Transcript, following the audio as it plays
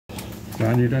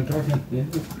John, you done talking? Yeah.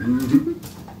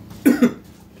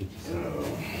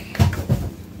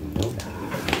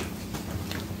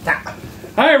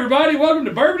 Hi everybody, welcome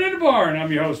to Bourbon in the Barn.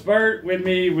 I'm your host Bert. With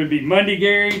me would be Monday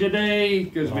Gary today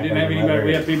because we didn't have anybody.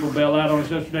 We had people bail out on us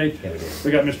yesterday.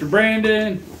 We got Mr.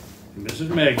 Brandon and Mrs.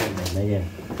 Megan.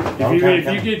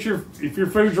 If your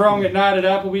food's wrong at night at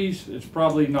Applebee's, it's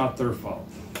probably not their fault.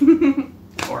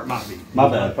 Or it might be. My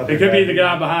bad. It could be the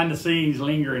guy behind the scenes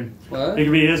lingering. What? It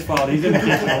could be his fault. He's in the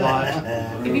kitchen a lot.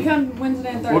 If you come Wednesday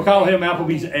and Thursday. We'll call him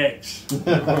Applebee's X.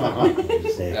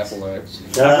 Apple X.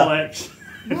 Apple X.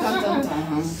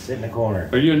 Sit in the corner.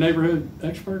 Are you a neighborhood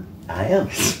expert? I am.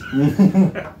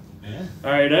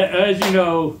 All right, as you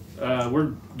know,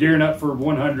 we're gearing up for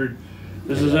 100.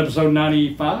 This is episode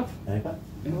 95? 95?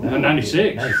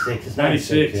 96. 96. It's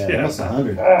 96, yeah. That's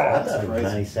 100. I thought it was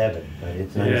 97, but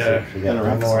it's 96. Yeah. We got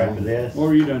one more after this. What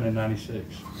were you doing in 96?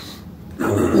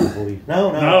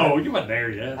 No, you weren't there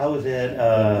yet. I was at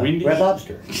Red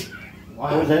Lobster. Wow.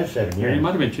 I was there 7 years. Yeah, it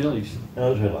might have been Chili's. No,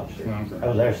 it was Red Lobster. Okay. I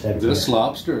was there 7 years. This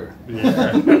lobster.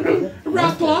 Yeah.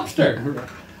 Rock Lobster.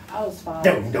 I was 5.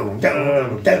 As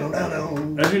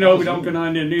you know, we don't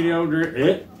condone any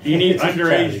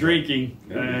underage drinking.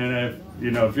 And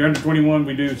if you're under 21,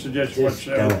 we do suggest you watch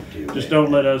the show. Just don't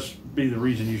let us be the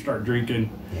reason you start drinking.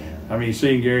 Yeah. I mean,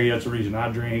 seeing Gary, that's the reason I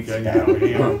drink.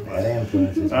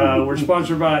 We're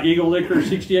sponsored by Eagle Liquor,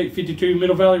 6852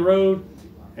 Middle Valley Road,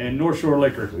 and North Shore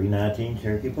Liquor. 319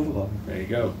 Cherokee Boulevard. There you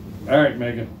go. All right,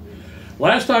 Megan.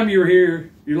 Last time you were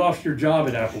here, you lost your job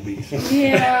at Applebee's.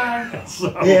 Yeah.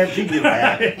 Yeah, she did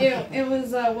that. It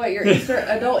was, your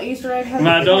adult Easter egg hunt?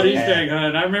 My adult Easter egg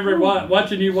hunt. I remember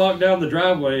watching you walk down the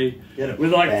driveway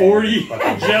with like 40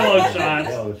 Jello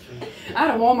shots. I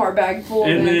had a Walmart bag full of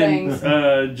and things.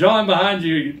 then John behind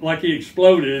you, like he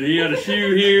exploded. He had a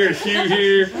shoe here, a shoe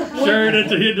here, shirt at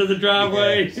the end of the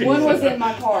driveway. One was in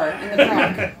my car, in the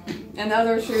trunk. And the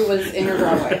other shoe was in your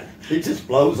driveway. It just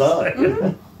blows up.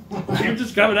 Mm-hmm. You're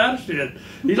just coming out of shit.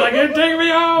 He's like, "Hey, take me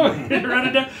home."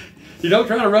 Running down. You don't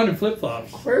try to run in flip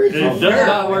flops. It does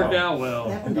not work out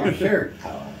well. Shirt.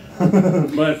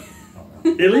 But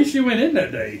at least you went in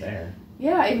that day. There.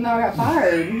 Yeah, even though I got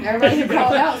fired. Everybody who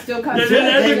called out still comes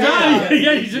Yeah,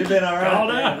 you should been all right.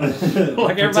 called out.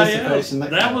 Like everybody else.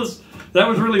 That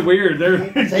was really weird.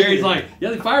 Gary's like,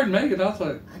 "Yeah, they fired Megan." I was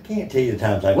like, I can't tell you the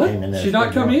times I came in there. She's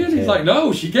not come in? He's like,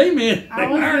 "No, she came in." I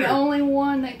was the only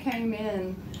one that came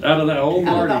in. Out of that whole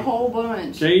party. Out of the whole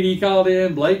bunch. JD called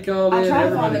in, Blake called in, I tried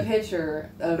everybody. to find a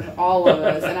picture of all of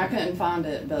us, and I couldn't find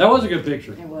it. But that was a good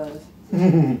picture. It was.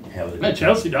 That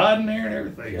Chelsea died in there and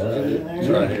everything. It's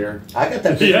right here. I got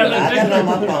that picture. Yeah, I got it on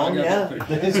my phone, yeah.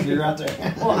 The history right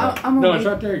there. Well, I'm No, it's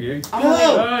right there, Gary.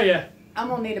 I'm yeah.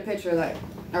 gonna need a picture of that,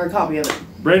 or a copy of it.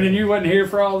 Brandon, you wasn't here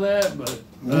for all that, but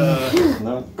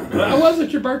No. it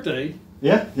wasn't your birthday.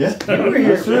 Yeah. You were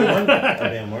here for one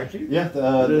time, weren't you? Yeah,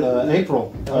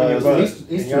 April.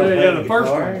 Easter. Yeah, the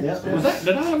first one. Yeah.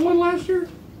 Did I have one last year?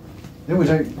 It was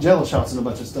Jello shots and a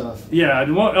bunch of stuff. Yeah,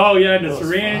 and the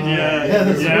syringe.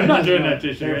 Yeah, I'm not doing that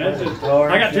this year.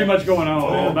 I got too much going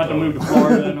on. I'm about to move to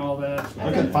Florida and all that.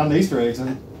 I couldn't find the Easter eggs.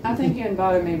 I think you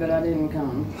invited me, but I didn't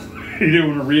come. You didn't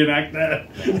want to reenact that?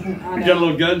 You got a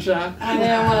little gun shy? I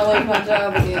didn't want to lose my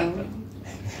job again.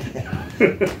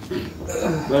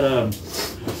 But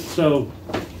so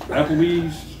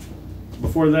Applebee's.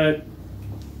 Before that,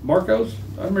 Marco's.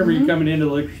 I remember you coming into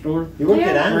the liquor store. You worked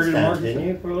at Yeah. Einstein's, didn't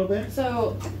you, for a little bit?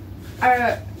 So,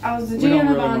 I was the We don't GM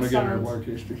really of want to get into Einstein's. work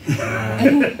history.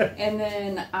 And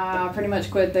then I pretty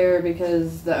much quit there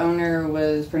because the owner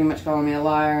was pretty much calling me a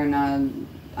liar, and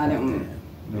I didn't.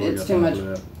 It's too much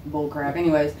bull crap.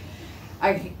 Anyways,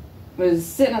 I was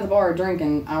sitting at the bar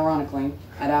drinking, ironically,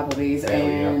 at Applebee's,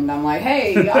 and I'm like,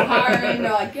 "Hey, y'all hiring?"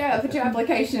 They're like, "Yeah, put your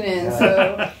application in."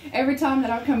 So every time that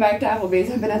I've come back to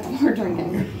Applebee's, I've been at the bar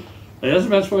drinking. Hey, that's the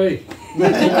best way.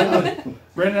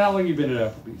 Brandon, how long you been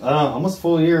at Applebee's? Almost a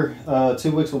full year.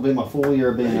 2 weeks will be my full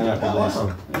year being at Applebee's.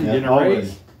 You getting a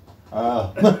raise?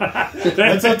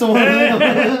 That's up to one.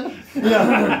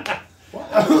 Yeah.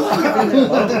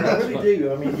 I really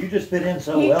do. I mean, you just fit in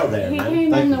so well there, He man.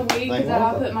 came in the week Thank that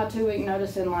I you. put my 2-week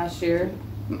notice in last year.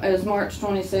 It was March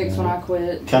 26th when I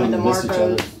quit. Kinda Went to miss each other.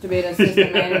 Marco's to be an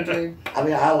assistant manager. I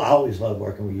mean, I always love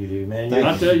working with you, dude, man.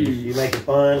 I tell you, you make it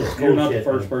fun. It's cool You're not the shit,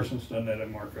 first man. person that's done that at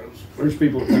Marco's. There's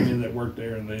people that come in that work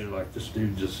there and they're like, this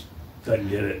dude just doesn't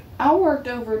get it. I worked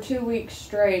over 2 weeks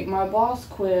straight. My boss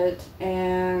quit,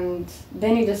 and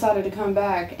then he decided to come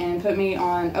back and put me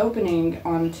on opening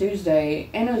on Tuesday,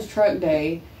 and it was truck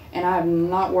day. And I have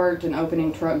not worked an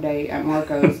opening truck day at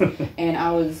Marco's, and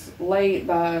I was late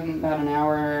by about an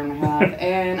hour and a half,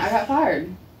 and I got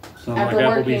fired. Sounds like After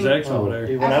Applebee's working- X over there.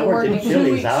 Dude, when I After worked at working 2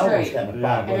 Chili's, weeks I almost Yeah. got in a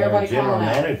fight And with our everybody general calling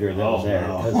out. manager that was Oh, there.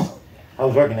 no. 'Cause I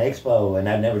was working Expo and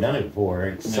I'd never done it before.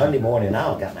 It's Yeah. Sunday morning,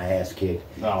 I got my ass kicked.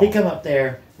 Oh. He come up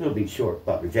there, little bit short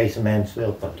fucker, Jason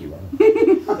Mansfield, fuck you,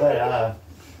 man. But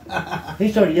he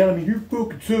started yelling at me, you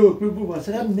fucking suck. Blah, blah, blah. I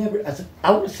said, I said,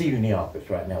 I want to see you in the office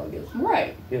right now. He goes,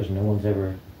 Right. no one's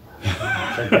ever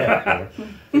said that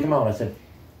before. Come on, I said,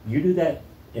 you do that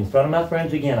in front of my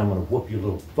friends again, I'm gonna whoop your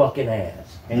little fucking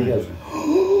ass. And he goes,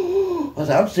 I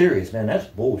said, I'm serious, man, that's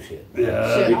bullshit.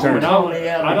 Yeah, Shit, he turned I'm out. totally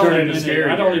out. I'd He only turned been into in,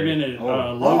 scary I'd only Gary. been at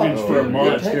Oh. Logan's Oh, for a dude, month.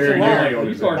 it takes a Scary while. Gary,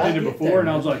 you bartended I get before, there. and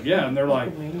I was like, yeah, and they're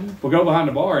like, we'll go behind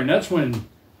the bar, and that's when,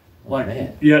 like,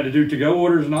 Man. you had to do to-go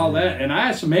orders and all that. And I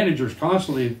asked the managers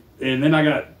constantly, and then I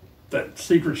got that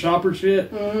secret shopper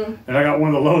shit, and I got one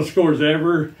of the lowest scores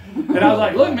ever. And I was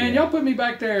like, look, man, y'all put me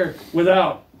back there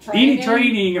without any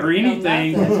training or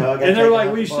anything. That's how I got And they're taken like,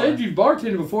 off we the bar. said you've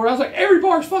bartended before. I was like, every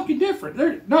bar's fucking different.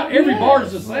 They're not every bar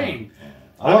is the same.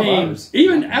 I love mean, ours.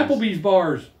 even Applebee's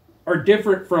bars are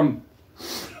different from,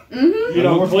 you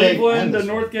know, Northgate Cleveland and to this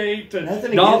one. Northgate to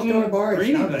Nothing Dalton against our bar, or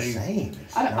it's not the anything. same.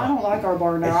 It's I not. don't like our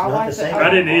bar now. It's I not like the same. I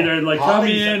didn't either. Like, come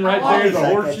Holly's- in right Holly's there, the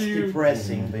like, that's horseshoe.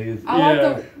 depressing, booth. I Yeah.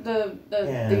 like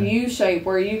the U shape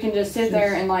where you can just sit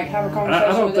there and like have a I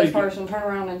conversation don't with this think- person, turn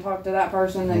around and talk to that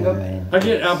person, then go. Yeah. I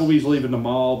get Applebee's leaving the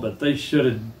mall, but they should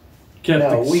have kept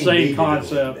No, the we same need to go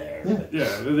concept. there, but Yeah,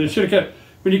 they should have kept.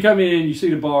 When you come in, you see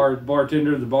the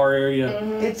bartender, the bar area,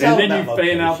 It's all and then you about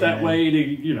fan out location, that man. way to,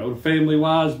 you know, family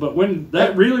wise. But when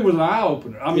that really was an eye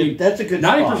opener. I mean, that's a good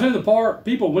 90% of the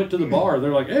people went to the bar. They're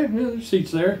like, hey, yeah, there's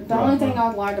seats there. The only thing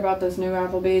I like about this new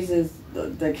Applebee's is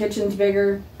the kitchen's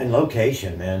bigger. And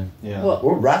location, man. Yeah. Well,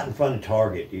 We're right in front of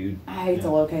Target, dude. I hate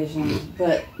the location,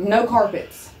 but no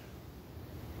carpets.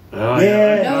 Oh,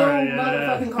 Yeah. No Oh,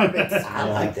 yeah. motherfucking carpets. I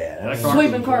like that. That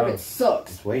Sweeping carpets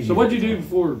sucks. It's way So what'd you easier. do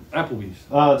before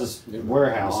Applebee's? Just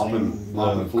warehousing,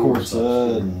 mopping floors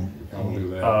Corsa and I'll do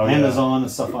that. Oh, yeah. Amazon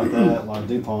and stuff like that, like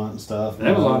DuPont and stuff.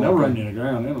 Amazon, they'll run you in the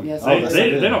ground. They don't, Yes. they, Oh, that's they,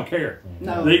 good. they don't care.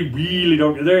 No. They really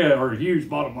don't. They are a huge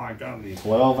bottom line company.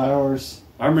 12 hours.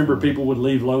 I remember people would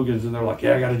leave Logan's and they're like,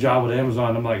 yeah, I got a job with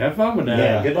Amazon. I'm like, have fun with that.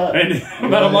 Yeah. Good luck. And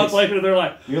about a month later, they're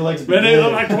like, Your legs man, they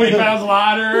look like 20 pounds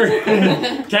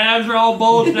lighter. Calves are all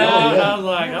bulged out. yeah. I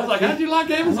was like, how'd you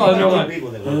like I Amazon? know They're like, people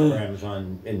that work for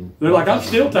Amazon. And they're like, I'm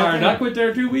still tired. I quit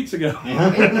there 2 weeks ago.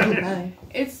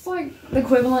 It's like the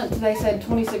equivalent to, they said,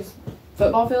 26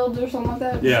 football fields or something like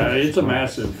that. Yeah, it's a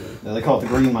massive. Yeah, they call it the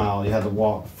green mile. You had to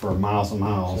walk for miles and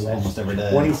miles So that's almost every day.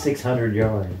 2,600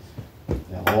 yards.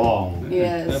 Yeah, long.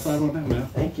 Yes.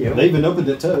 Thank you. They even opened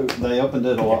it too. They opened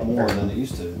it a lot more than it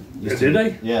used to. Did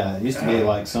they? Yeah, it used to be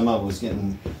like some of it was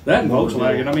getting. That and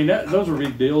Volkswagen. I mean, those are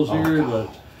big deals Oh, here. God.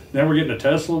 But now we're getting a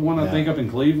Tesla one, I Yeah. think, up in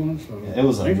Cleveland. So It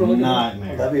was a things are looking up.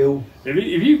 nightmare. Love you. If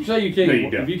you say you can't, No, you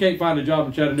don't. if you can't find a job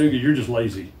in Chattanooga, you're just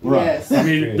lazy. Right. Yes. I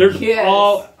mean, there's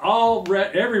Yes.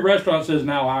 every restaurant says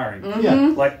now hiring.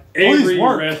 Yeah. Like Please every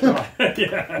work. restaurant.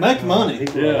 Yeah. Make money.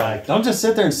 People Yeah. are like, Don't just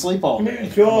sit there and sleep all day.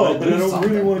 sure, but I don't something.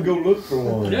 really want to go look for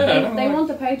one. Yeah. They want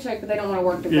the paycheck, but they don't want to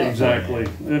work the Yeah, paycheck. exactly.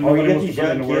 And Or nobody you get wants these to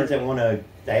put in young the kids work. that want to,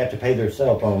 they have to pay their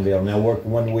cell phone bill and they'll work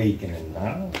 1 week and then,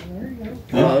 there you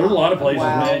go. There's a lot of places,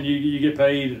 Wow. man. You get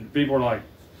paid. People are like,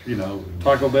 you know,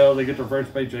 Taco Bell. They get their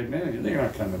first paycheck. Man, they're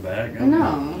not coming back.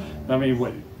 No. I mean,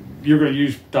 what? You're going to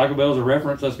use Taco Bell as a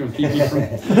reference? That's going to keep you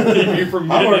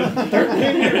from I getting worked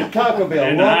 13 years at Taco Bell.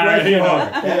 And Love I- rest your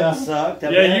heart. Yeah. That sucked.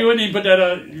 Yeah, you wouldn't even put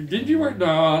that. Did you work? No,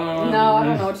 No, I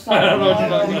don't know what you're I don't know what you're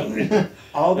talking talking about.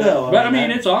 Although, But I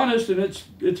mean, it's honest and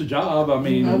it's a job. I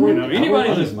mean, I you work- know, I anybody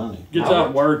work his that money. gets I out work-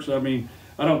 and works. I mean,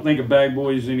 I don't think a bag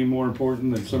boy is any more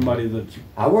important than somebody that's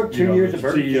I worked 2 you know, years at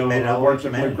that's Burger King, CEO man. I or worked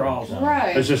works at at Blue Cross.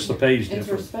 Right. It's just the pay's It's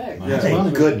different. respect. Yeah. I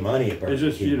made good money at Burger It's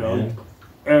just King, you know,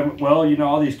 man. well, you know,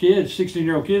 all these kids,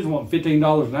 16-year-old kids, want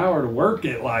 $15 an hour to work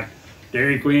at like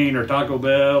Dairy Queen or Taco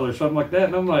Bell or something like that,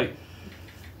 and I'm like,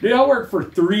 dude, I worked for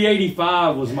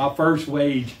 $3.85 was my first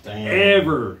wage Damn.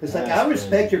 ever. It's like, That's I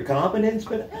respect your competence,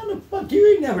 but how the fuck,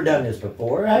 you ain't never done this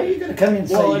before. How are you going to come in and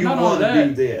say Well, and you not want only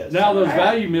to do that, this? now those Right.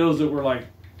 value meals that were like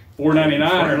 $4.99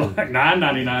 are like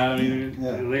 $9.99. I mean,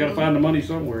 Yeah. they got to find the money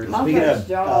somewhere. My Speaking first of,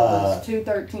 job was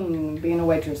 $2.13 being a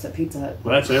waitress at Pizza Hut.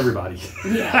 Well, that's everybody.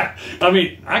 Yeah. I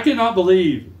mean, I cannot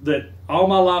believe that all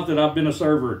my life that I've been a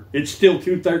server, it's still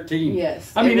 $2.13.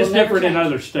 Yes, I mean, it it's will never different in change.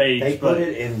 other states, They but put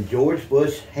it in George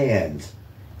Bush's hands.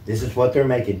 This is what they're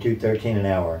making, $2.13 an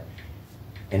hour.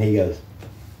 And he goes,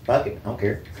 fuck it, I don't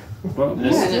care. well,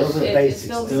 It's Yeah, still and the it's basics.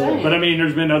 still the Still- same. but I mean,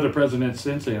 there's been other presidents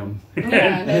since him.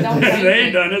 Yeah, they don't change they ain't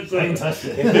it. done it. So. Ain't touched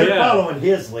it. If they're Yeah. following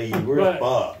his lead, we're But-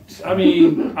 fucked. I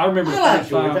mean, I remember I the like first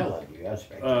George. I time love you. I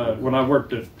respect you. when I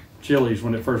worked at Chili's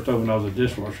when it first opened. I was a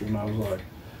dishwasher, and I was like,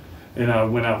 and I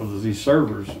went out with these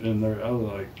servers, and I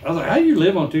was like, how do you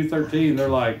live on $213? They're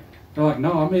like,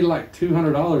 no, I made like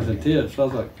 $200 in tips. So I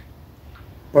was like,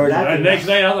 the next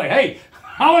day I was like, hey,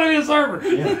 I want to be a server.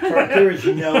 Yeah, there is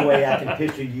no way I can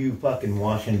picture you fucking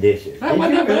washing dishes. That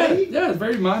wasn't that bad. Yeah, it's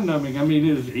very mind numbing. I mean,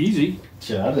 it was easy.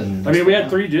 Shit, I didn't. I mean, we had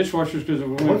 3 dishwashers because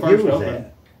when we What first year was opened.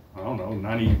 that? I don't know,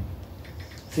 90.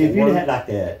 See, if you had like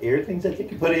the ear things that you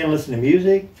could put in, listen to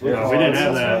music. Yeah, we didn't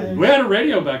have that. We had a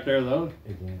radio back there though.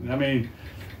 I mean,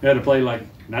 we had to play like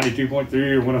 92.3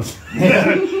 or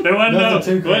 107. There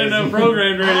wasn't no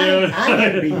programmed radio. I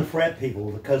had to be prep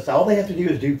people because all they have to do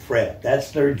is do prep.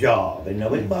 That's their job, and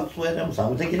nobody fucks with them as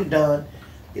long as they get it done,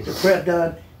 get the prep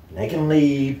done, and they can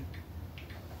leave.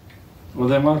 Well,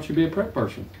 then why don't you be a prep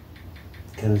person?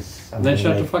 Because then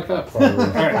shut the fuck up. All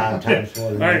right,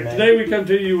 today we come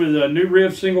to you with a new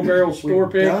Riff single barrel store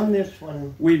pick. We've done this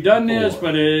one. We've done this,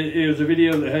 but it was a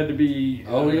video that had to be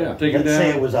taken Let's down. say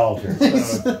it was altered.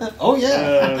 Oh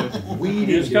yeah.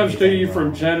 This comes to you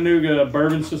from Chattanooga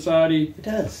Bourbon Society. It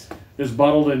does. It's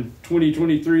bottled in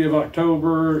 2023 of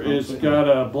October. It's got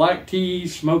a black tea,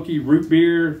 smoky root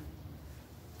beer,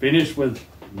 finished with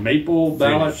maple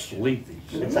ballast lengthy.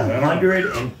 It's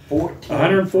 114.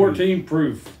 114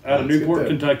 proof out of Newport,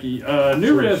 Kentucky.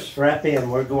 New Riff. Strap in.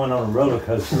 We're going on a roller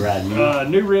coaster ride.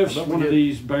 New Riff's one of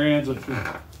these brands.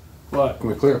 What? Can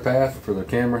we clear a path for the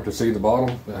camera to see the bottle?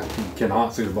 You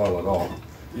cannot see the bottle at all.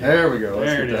 There we go.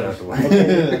 Let's There get it that out is. the way.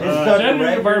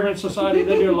 Chattanooga Bourbon Society,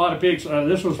 they do a lot of picks.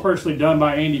 This was personally done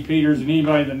by Andy Peters, and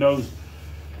anybody that knows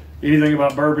anything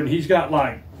about bourbon, he's got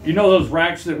like, you know those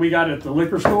racks that we got at the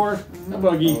liquor store?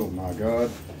 Buggy. Oh my God.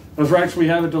 Those racks we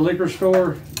have at the liquor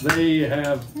store, he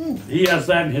has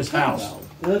that in his house.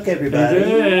 Look, everybody.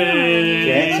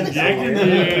 Hey, Jack and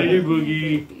Jerry,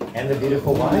 Boogie. And the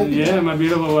beautiful wife. Yeah, my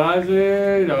beautiful wife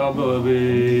said, oh,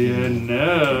 baby,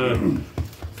 and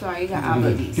Sorry, you got eye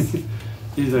boogies.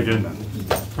 he's like,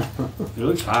 it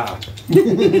looks high.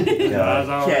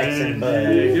 Jackson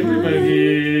Buggy. Give me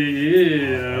Boogie,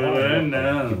 yeah, and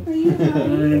now. He's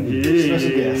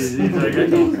like,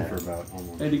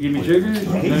 hey, to give me sugar?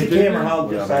 He's a camera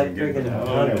hog just like freaking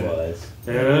Hunter was.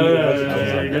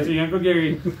 Yeah, you got the Uncle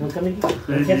Gary. Well, come in. Yeah.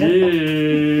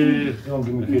 Don't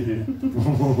give me kisses.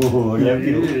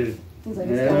 He's like,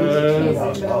 this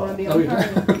guy's but I want to be on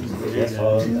Yes,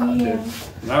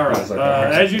 All right.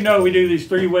 As you know, we do these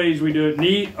 3 ways. We do it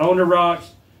neat, on the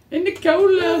rocks, in the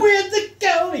cola. With the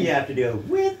cola. You have to do it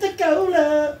with the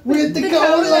cola. With the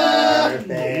cola.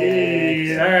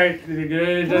 Perfect. All right.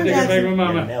 Good. Don't take it back with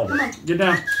mama. Get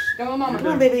down. Go on, Mama. Come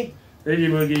on, baby. Ready,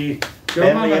 Boogie. Go,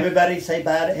 Family, mama. everybody say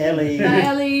bye to Ellie. Bye,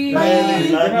 Ellie. Bye, Ellie.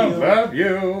 Come on, Love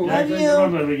you. love you.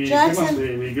 Come on, Boogie. Come on,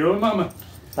 baby. Go, mama.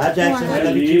 Bye, Jackson. I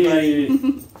love you too, buddy.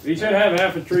 We should have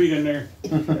half a treat in there.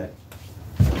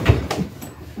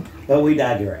 But we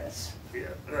digress.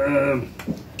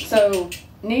 So,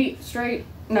 neat, straight,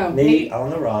 no, Neat on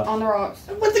the rock. on the rocks.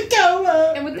 With the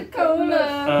cola. And with the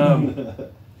cola.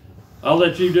 I'll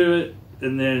let you do it,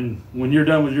 and then when you're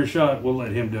done with your shot, we'll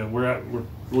let him do it. We're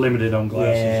limited on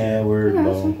glasses. Yeah, we're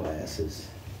low on glasses.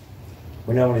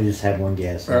 We normally just have one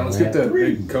gas. All right, let's get that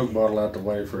big Coke bottle out the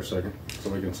way for a second so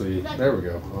we can see. There we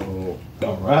go. Oh,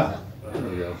 All right. there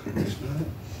we go.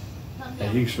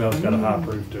 And you can smell it's got a high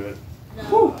proof to it.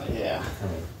 Yeah.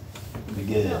 Be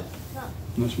good.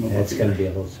 That's going to be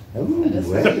a little. Ooh,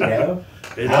 well, you know.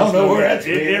 I don't know where that's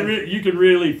been. You can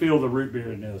really feel the root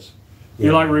beer in this. If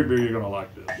you like root beer, you're going to like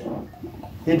this.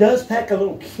 It does pack a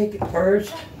little kick at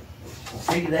first.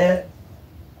 See that?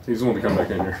 He's the one to come back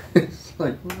in here. It's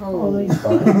like, Oh, no, he's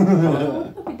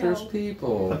fine. there's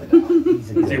people.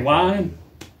 Is he wine?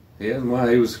 He hasn't why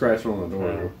he was scratching on the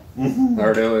door. I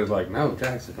heard Ellie was like, no,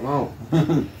 Jackson, come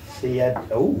on. See,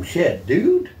 oh shit,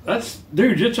 dude.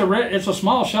 Dude, it's a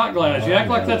small shot glass. You act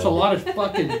like that's a lot of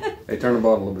fucking. Hey, turn the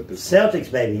bottle a little bit this way.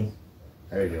 Celtics, baby.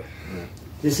 There you go. Yeah.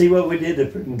 You see what we did to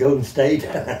freaking Golden State?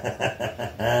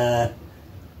 How's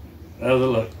it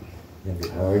look? Gonna be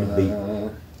hard to beat.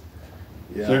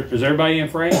 Yeah. Is everybody in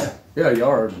frame? Yeah, you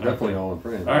are definitely all in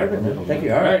frame. All right. Thank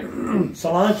you. All right.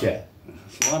 Cilantro.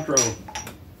 Cilantro.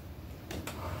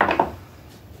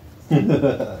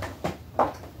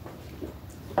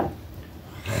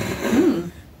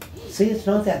 See, it's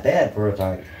not that bad for a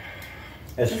tank.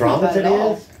 As It's strong not as it bad at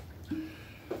all. is.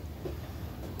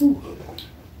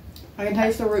 I can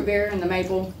taste the root beer and the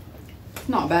maple. It's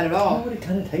not bad at You know all. what it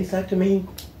kind of tastes like to me?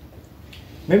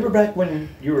 Remember back when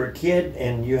you were a kid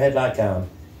and you had like a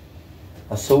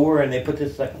sore and they put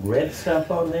this like red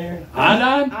stuff on there?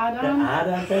 Iodine? The Iodine?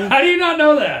 iodine thing? How do you not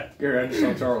know that? Here, I just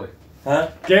saw Charlie. Huh?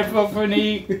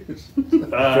 Camphophony, Here?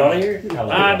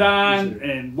 iodine,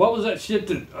 and what was that shit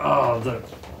that, the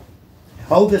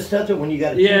Hold this stuff when you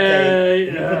got a toothache. Yeah,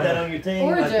 You put that on your thing.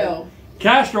 Orajel.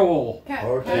 castor oil.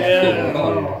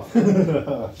 Yeah.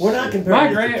 We're not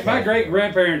comparing. My great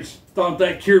grandparents thought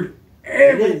that cured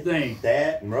everything.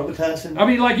 That and Robitussin. I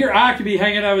mean, like your eye could be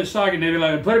hanging out of its socket, and they'd be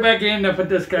like, "Put it back in, and put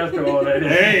this castor oil in it."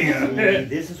 There you go.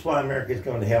 This is why America's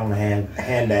going to hell in a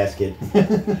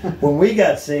handbasket. When we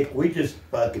got sick, we just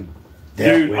fucking.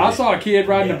 Dude, I saw a kid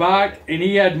riding a bike, and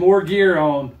he had more gear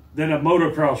on than a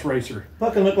motocross racer.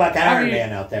 Fucking looked like Iron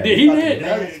Man out there. He did.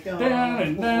 Down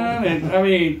and I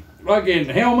mean, fucking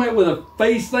helmet with a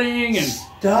face thing and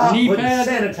Stop knee putting pads.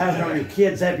 sanitizer on your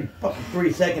kids every fucking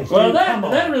 3 seconds. Well, dude. Come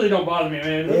on. that really don't bother me,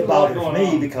 man. There's It a lot bothers going me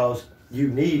on. because you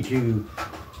need to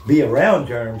be around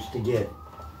germs to get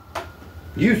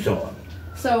used to them.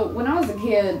 So when I was a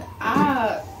kid,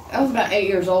 I was about 8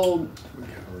 years old.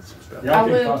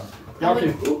 Y'all I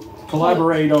can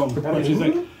collaborate on what you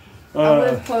think. I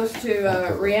lived close to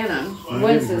Rihanna,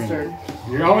 Win sister.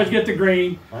 You always get the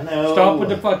green. I know. Stop with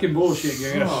the fucking bullshit,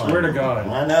 Gary. I swear to God.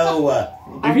 I know.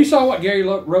 If you saw what Gary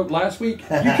wrote last week, you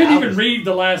couldn't even read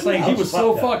the last thing. He was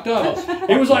so fucked up.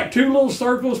 It was like two little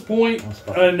circles, point,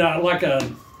 and like a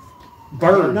I'm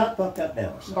bird. not fucked up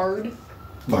now. Bird.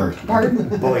 Bird.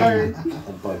 Boy. Bird.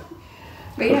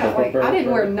 But yeah, like I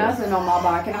didn't wear nothing on my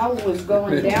bike, and I was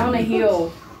going down a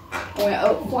hill, went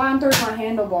up, flying through my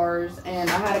handlebars, and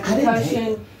I had a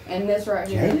concussion, and this right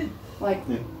here, like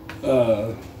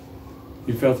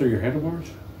You fell through your handlebars?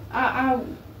 I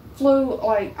flew,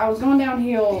 like I was going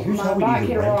downhill, Here's how my we bike do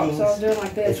hit a rock, rankings. so I was doing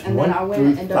like this, It's and then 1 I went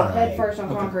through and dove 5. head first on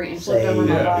concrete and flipped Say, over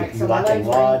my yeah, bike, if so you my like to legs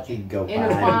watch, were you can go in a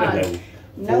 5. bind.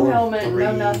 No helmet,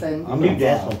 no nothing. I'm New on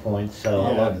decimal 5. points, so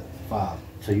I loved it. 5.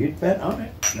 so you'd bet on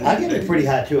it. I give it pretty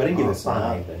high too. I didn't give it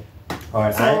 5. All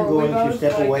right, So I'm we going to both,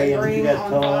 step like, away and let you agree guys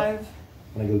on talk. 5.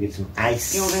 I'm gonna go get some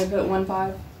ice. You want me to put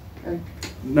 1-5? Or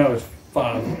No, it's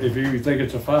 5. If you think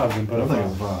it's a 5, then put I a think it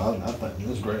was 5. 5. I think it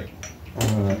was great.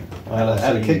 I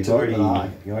had a kick to it, but I-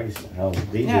 You already. Oh,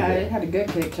 these yeah, are it the had a good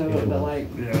kick to it, but like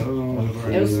Yeah, those ones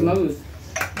are it was smooth,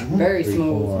 very 3,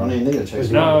 smooth. 4. I don't even need a chase.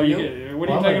 No, you get, what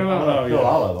are you taking about? Oh, Fill yeah.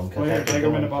 all of them. 'cause Well, yeah, that's take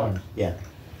them in the going box. fun. Yeah.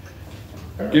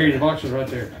 Gary, the box is right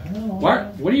there.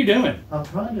 What are you doing? I'm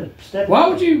trying to step. Why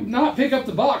would you not pick up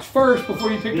the box first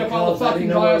before you picked up all the Because I fucking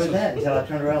didn't know where it was glasses? at until I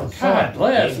turned around and saw God it.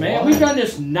 bless, man. Why? We've done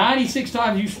this 96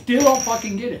 times. You still don't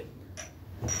fucking get it.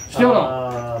 Still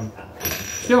don't.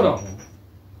 Still don't.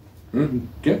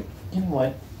 Good. You know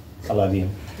what? I love you.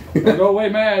 Don't go away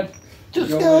mad. Just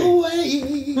Go go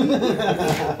away.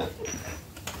 I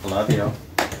love you.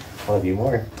 I love you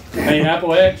more. Hey,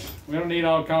 Apple X. We don't need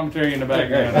all commentary in the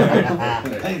background.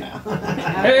 Hey,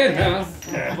 now.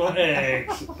 Apple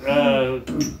X.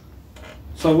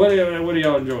 So what do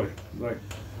y'all enjoy? Like,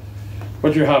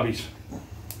 what's your hobbies?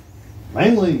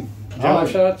 Mainly, Jello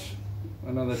shots?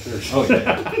 I know that's yours. Oh,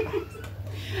 yeah.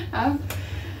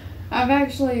 I've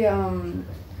actually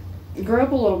grew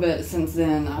up a little bit since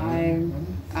then. Some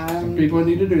I'm people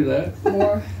need to do that.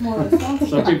 more responsible.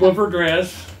 Some people have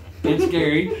regressed. It's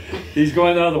scary. He's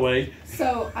going the other way.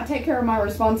 So I take care of my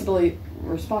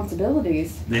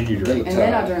responsibilities, Then you drink. and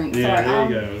then I drink. Yeah,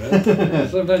 Sorry, there you go.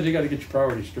 Sometimes you got to get your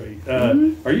priorities straight.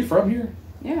 Are you from here?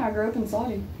 Yeah, I grew up in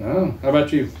Saudi. No. How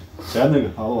about you?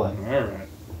 Chattanooga, all the way. All right.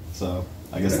 So,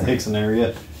 I guess the Hickson area.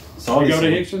 You Saudi. go to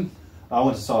Hickson? I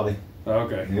went to Saudi.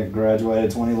 Okay.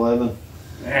 Graduated 2011.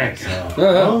 Excellent.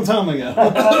 A long time ago.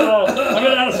 I've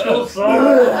been out of school so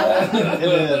long. It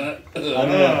did. I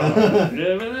did.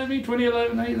 Yeah, but that'd be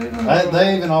 2011.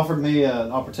 They even offered me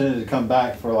an opportunity to come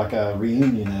back for like a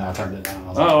reunion, and I turned it down. I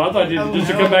was like, Oh, I thought you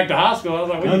just to come back to high school. I was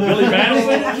like, what, you Billy Madison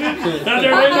and shit? Out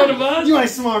there waiting on the bus? you ain't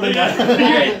smart enough.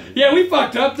 Yeah, we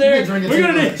fucked up there. You've been We're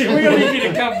drinking gonna too need, we're gonna need you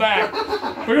to come back.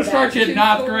 We're gonna start you in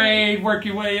Back to 9th school. grade, work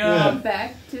your way up.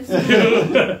 Back to school.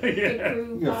 Yeah.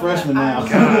 You're a freshman now.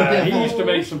 God, he used to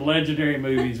make some legendary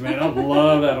movies, man. I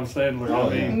love Adam Sandler. Oh,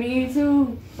 I mean, Me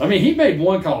too. he made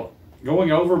one called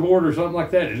Going Overboard or something like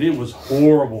that, and it was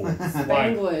horrible. Like,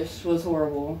 Spanglish was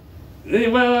horrible.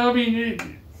 well, I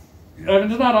mean,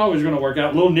 it's not always going to work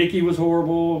out. Little Nicky was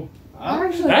horrible.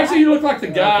 Actually, you look like the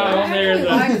guy on there, his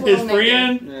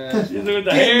friend, with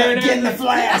the hair and Get in the everything.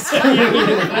 flask.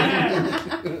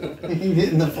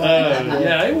 Getting the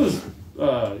Yeah, it was.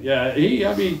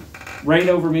 Rain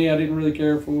Over Me, I didn't really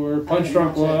care for. Punch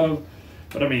Drunk Love.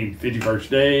 But 51st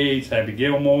Dates, Happy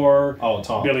Gilmore, Oh,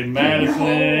 Tom. Billy Madison.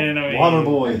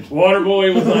 Waterboy.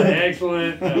 Waterboy was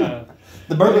excellent. The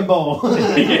Bourbon Bowl.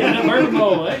 Yeah, the Bourbon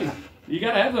Bowl. Hey, you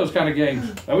got to have those kind of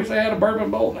games. I wish they had a Bourbon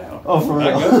Bowl now. Oh, for I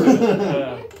real. go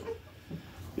to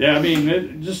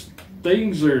it.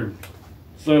 Things are.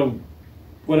 So,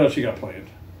 what else you got planned?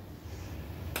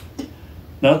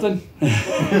 Nothing?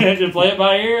 Just play it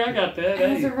by ear? I got that.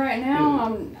 As Hey. of right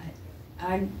now,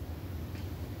 I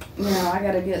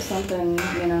gotta get something,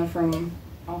 from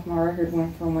off my record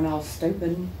from when I was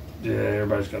stupid. Yeah,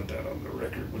 everybody's got that on the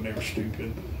record when they were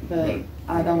stupid. But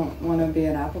I don't want to be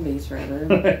at Applebee's forever.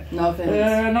 No offense.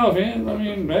 Yeah, no offense. I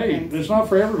mean, hey, it's not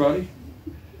for everybody.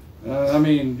 I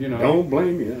mean, Don't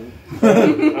blame you.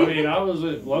 I mean, I was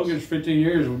at Logan's 15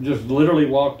 years, just literally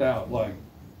walked out, like,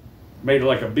 made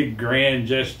like a big grand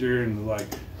gesture and like,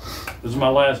 this is my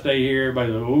last day here.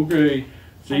 Everybody's like, okay,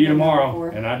 see you tomorrow.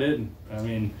 And I didn't. I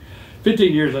mean,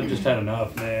 15 years, I just had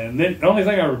enough, man. And then the only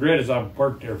thing I regret is I've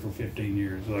worked there for 15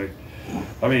 years. Like,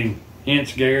 I mean,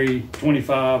 hence Gary,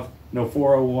 25, no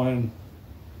 401,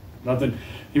 nothing.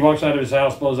 He walks out of his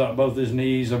house, blows out both his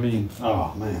knees. I mean,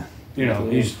 Oh man.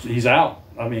 he's out.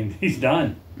 I mean, he's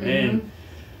done. And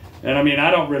I mean,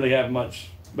 I don't really have much,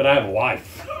 but I have a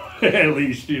wife. At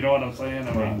least, you know what I'm saying?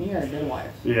 I mean, You got a good wife.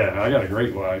 yeah, I got a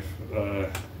great wife.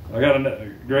 I got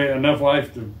enough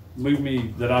wife to move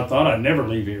me that I thought I'd never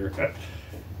leave here.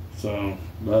 So,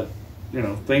 but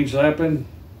things happen.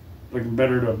 Looking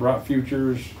better to bright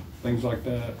futures, things like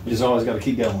that. You just always got to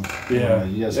keep going. Yeah,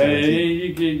 You just gotta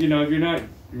keep-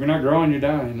 if you're not growing, you're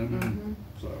dying. I mean,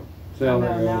 so see how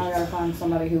that Now I goes. gotta find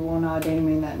somebody who won't ID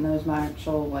me that knows my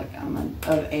actual, like, I'm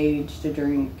of age to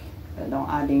drink. That don't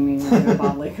ID me when I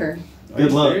buy liquor. Are you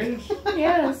Good luck. serious?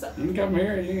 Yes, You can come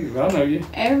here. I know you.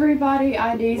 everybody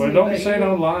IDs Well, me. don't be but saying you-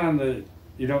 online that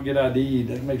you don't get ID'd.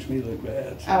 That makes me look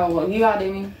bad. Oh, well, you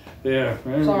ID me. Yeah.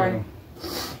 there we Sorry. go.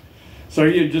 So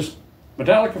you just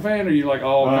Metallica fan, or you like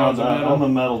all kinds of metal? I'm a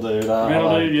metal dude.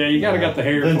 Metal dude, yeah, you gotta got the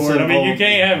hair Vincent for it. I mean, you Volk.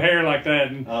 can't have hair like that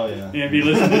and Oh yeah. be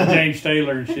listening to James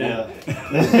Taylor and shit. Yeah.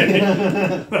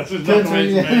 That's just not the way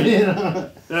it's made. You know.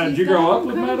 Did you grow up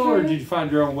with metal, or did you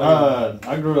find your own way?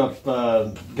 I grew up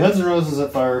Guns N' Roses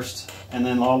at first, and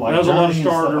then all like That was a little Journey and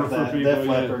stuff starter like for that, people, Def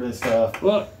yeah. Leppard and stuff.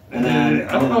 Well, And then-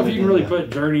 I don't know if you can really yeah. put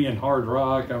Journey and hard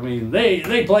rock. I mean, they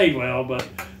played well, but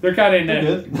they're kind of in They're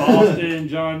that good. Boston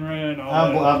genre and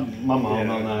all that. My mom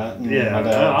Yeah. on that. And Yeah, my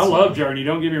dad. I love Journey.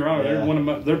 Don't get me wrong.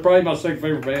 Yeah. They're probably my second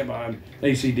favorite band behind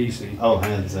AC/DC. Oh,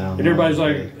 hands down. And everybody's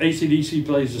like, AC/DC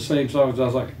plays the same songs. I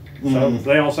was like, so Mhm.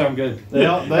 they all sound good. They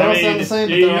all sound the same,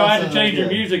 but You they're don't all have to sound change your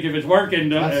good. music if it's working.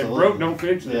 If Absolutely. broke, don't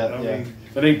fix it. Yeah, I yeah. mean,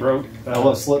 if it ain't broke. I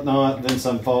love Slipknot, then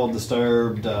some Fall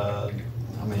Disturbed. I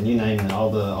mean, you name it, all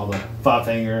the Five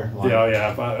Finger. Like,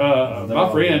 Yeah. They're My all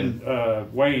friend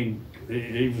Wayne,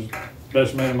 he was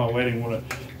best man at my wedding.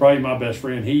 Probably my best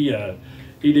friend. He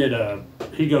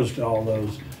goes to all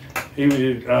those.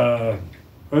 Who's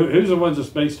the ones that's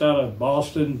based out of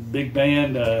Boston? Big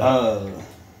band.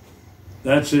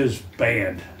 That's his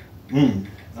band.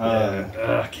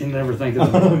 I can never think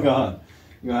of the Oh name. God,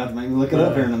 you're gonna have to make me look it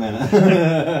up here in a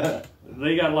minute.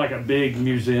 They got like a big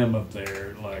museum up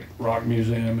there, like rock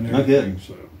museum and No everything. kidding.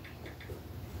 So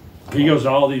he goes to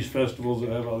all these festivals that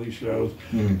have all these shows.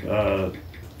 Mm.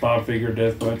 Five Finger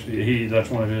Death Punch. That's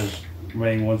one of his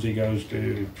main ones he goes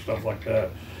to. Stuff like that.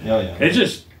 Oh yeah. It's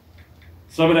just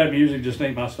some of that music just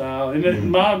ain't my style,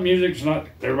 and my music's not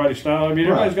everybody's style. I mean,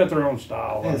 everybody's got their own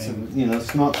style. I It's mean,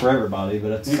 it's not for everybody,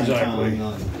 but at the same Exactly.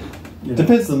 time, you know.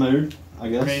 depends the mood, I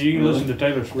guess. I mean, you can listen to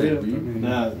Taylor Swift. I mean,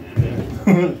 No.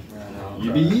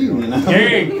 You be you, you know.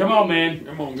 Gary, come on, man.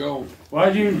 Come on, go.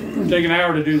 Why'd you take an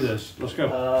hour to do this? Let's go.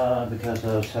 Because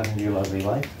I was talking to your lovely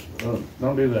wife. Oh,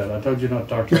 don't do that. I told you not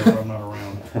to talk to her when I'm not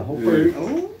around.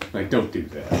 Like, don't do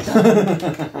that.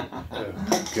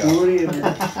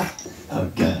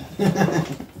 Okay.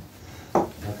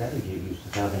 Okay, you used to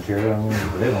talking to her. I'm going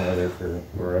to live with her for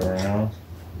forever now.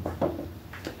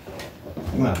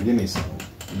 You're gonna have to give me some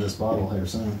of this bottle here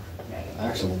soon.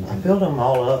 Actually, I filled them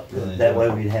all up. Really? That way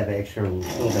we'd have a little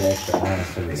bit extra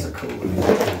ice. So These are cool.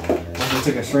 Yeah. we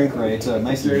took a shrink ray to a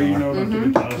mason There, you jar. know, don't do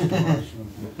it.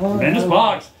 Man, this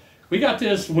box. We got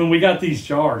this when we got these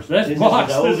jars. That's This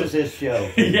box. is as old this as this show.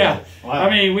 yeah. Wow. I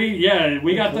mean, we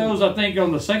got those. I think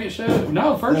on the second show.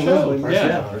 No, first Yeah, show. first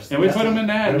Yeah, show. and we put them in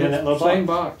that. Put 'em in that little same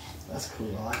box. That's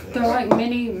cool. I like They're that. like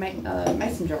mini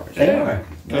mason jars. They are.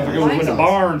 If it goes with the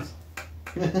barn.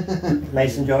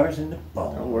 Mason jars in the Don't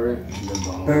barn. worry.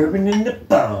 Bourbon in the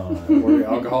barn. Don't worry.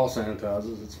 Alcohol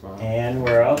sanitizes. It's fine. And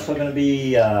we're also going to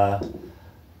be,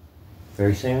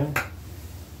 very soon,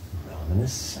 Rolling the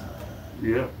Sun.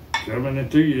 Yep, coming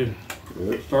into you.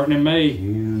 Good. Starting in May.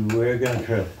 We're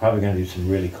probably going to do some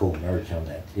really cool merch on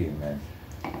that too, man.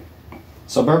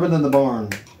 So, Bourbon in the Barn,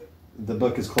 the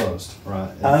book is closed,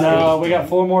 right? No, we got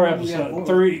 4 more We got episodes. more.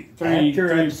 Three,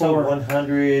 After episode 4.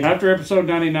 100. After episode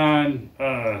 99,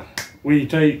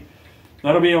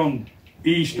 that'll be on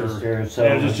Easter. So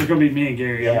Yeah, it's just gonna be me and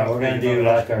Gary. yeah, we're gonna do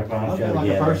like our fun I'll do show like a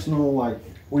together. personal, like.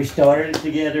 We started it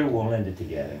together. We'll end it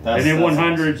together. And then That's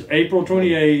 100's April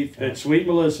 28th at Sweet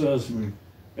Melissa's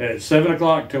at 7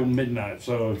 o'clock till midnight.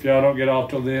 So if y'all don't get off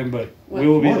till then, but we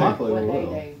will be More there likely we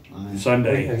will. I mean,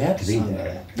 Sunday. We have to be Sunday.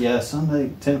 there. Yeah, Sunday,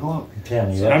 10 o'clock. I'm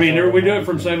telling you. I mean, we do it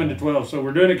from 7 to 12, so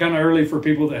we're doing it kind of early for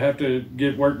people that have to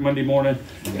get work Monday morning,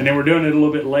 and then we're doing it a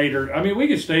little bit later. I mean, we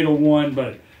could stay till 1,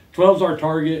 but 12's our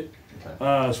target.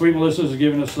 Sweet Melissa's is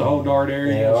giving us the whole Dart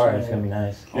area. They are. so- It's gonna be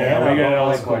nice. Yeah, and we our got all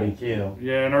going that away party too.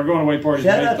 Yeah, and our going away party is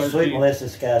Shout May out to Sweet 13th.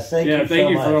 Melissa's guys. Thank Yeah, you thank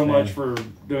you so man. much for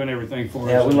doing everything for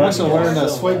Yeah, us. we I'm love also you wearing guys a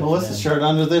so Sweet much, Melissa man. shirt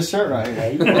under this shirt right Yeah,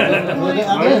 here. you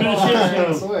know.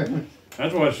 I swear.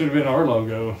 That's what should have been our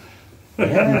logo.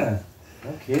 Yeah.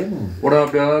 No kidding. What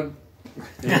up, Doug?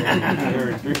 Yeah,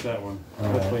 Gary, drink that one.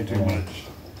 That's way too much.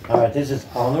 All right, this is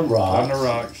on the rocks. On the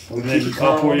rocks. We And then keep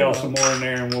I'll pour calm. y'all some more in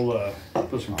there and we'll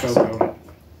put some Coke on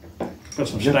it. Put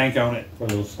some stank on it. For a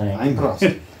little snake. I'm crossed. All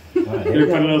right, You here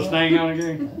we put a go. little stank on it,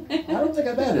 Gary? I don't think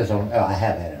I've had this on. Oh, I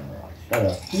have had it on the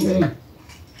rocks. Shut up.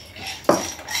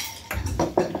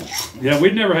 Yeah,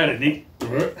 we'd never had it neat.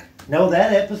 No,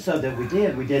 that episode that we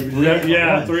did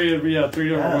Yeah, at three once. different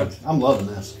Yeah. ones. I'm loving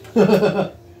this. Is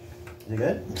it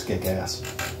good? It's kick ass.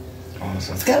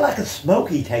 Honestly. It's got like a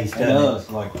smoky taste It to it. does.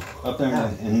 Like, up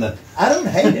there in the. I don't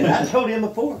hate it. I told him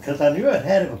before because I knew I'd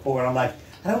had it before, and I'm like,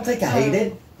 I don't think I hate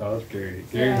it. Oh, that's Gary.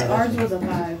 Yeah, ours was a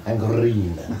 5. I'm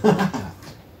green.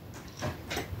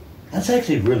 That's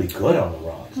actually really good on the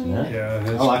rocks. You know? Yeah, I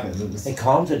it's, like it. It's, It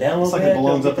calms it down a it's little like bit. it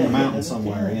belongs Don't up in the get that- mountains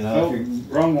somewhere, you know. oh, If you're,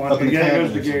 wrong one. up in the Yeah, it cabin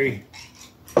goes to or Gary.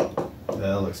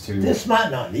 that looks too. This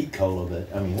might not need cola, but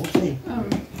I mean, we'll see.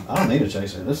 I don't need a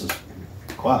chaser. This is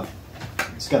quite.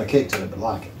 It's got a kick to it, but I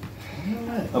like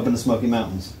it. Up in the Smoky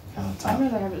Mountains, kind of I'd top.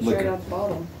 rather have it straight liquor. out the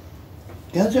bottle.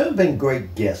 Guys, you've been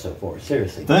great guests so far.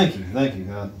 Seriously. Thank you.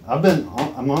 I've been.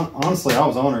 Honestly, I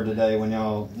was honored today when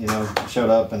y'all, showed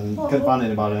up and couldn't find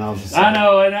anybody, and I was just. I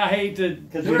know, and I hate to,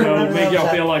 'Cause we were running make around y'all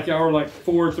the feel like y'all were like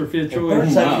 4th or 5th choice.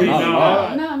 First time we-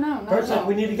 No. First thing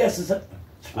we need to guess is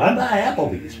run by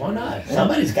Applebee's. Why not?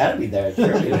 Somebody's got to be there.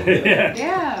 Surely. Yeah.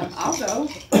 Yeah, I'll go.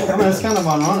 I mean, it's kind of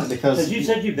ironic because Because you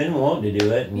said you've been wanting to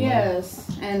do it. And, Yes,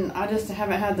 and I just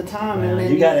haven't had the time. Well, And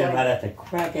then you got he's it like, right at the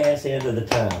crack ass end of the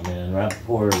time, man. Right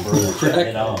before we're shutting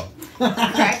it off.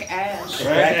 crack ass.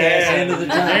 Crack ass end of the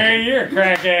time. Hey, you're a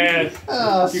crack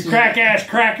ass. You crack ass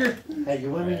cracker. Hey,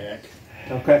 you with me?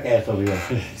 Don't crack ass over here.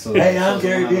 So- Hey, I'm so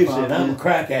Gary one out of Busey, five, and I'm a yeah.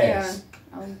 crack Yeah. ass.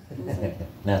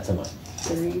 Not so much.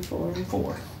 3, 4,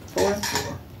 4. 4.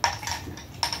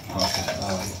 Awesome.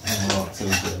 I like it. Oh, it's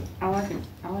so good. I like it.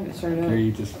 I like it straight up. Here,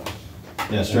 you just.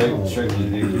 Yeah, straight to the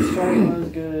dude. Straight was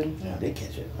good. I did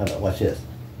catch it. Hold on, watch this.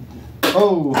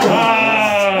 Oh.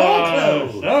 Ah,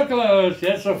 close. so close,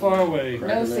 yet so far away.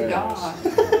 No cigar.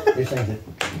 Here's things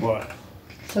What?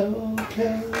 so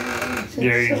close.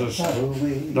 Yeah, you so just far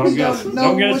away. Don't get us,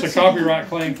 don't get us a copyright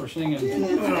claim for singing.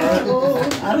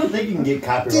 I don't think you can get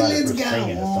copyrighted for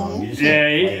singing a song. You just Yeah,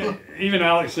 have to play it. even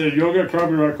Alex said you'll get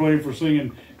copyright claim for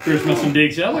singing Christmas in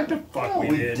Dixie. I was like, the fuck we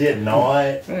We did. did not.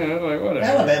 Yeah, I was like, whatever.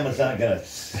 Alabama's not gonna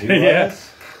sue Yeah. us.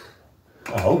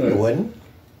 I hope you wouldn't.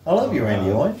 I love you,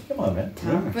 Randy Owen. Come on, man.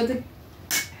 Time for the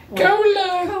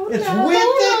Cola. It's with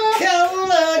the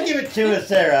cola. Give it to us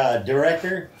there,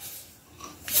 director.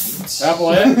 Apple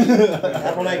egg.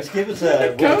 Apple X, give us a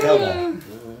with the cola.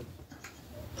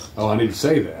 Oh, I need to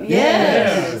say that.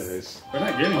 Yes. We're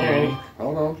not giving you any.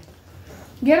 Hold on.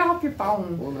 Get off your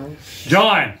phone. Hold on.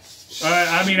 John.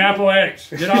 I mean Apple X.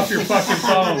 Get off your fucking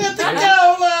phone. With the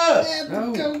cola.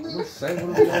 No, let's say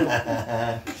what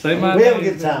I'm doing. Say my We have a name.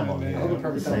 good time on here. I was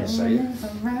probably trying to say it.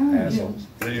 Assholes.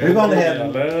 We've only had I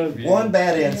love you. one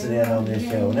bad incident on this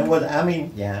show, and it was, I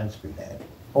mean, yeah, it's pretty bad. It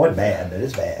wasn't bad, but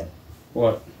it's bad.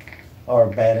 What? Or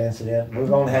a bad incident.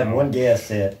 We've only had one guest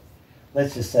that,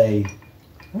 let's just say,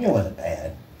 I mean, it wasn't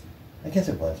bad. I guess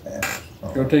it was bad.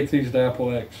 Go take these to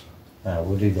Apple X.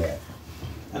 We'll do that.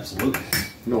 Absolutely.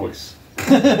 Noise.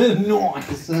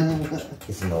 Nice.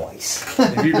 It's noise.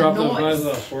 If you drop those Nice. guys,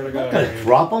 I swear to Gonna God.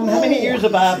 drop them? How many years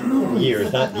have I?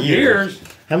 Years, not years. Years.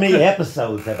 How many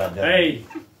episodes have I done? Hey,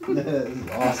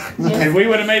 Awesome. if we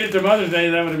would have made it to Mother's Day,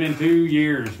 that would have been 2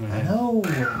 years, I man. know.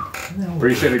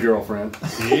 Appreciate it, girlfriend.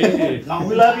 Yeah.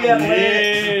 We love you, Apple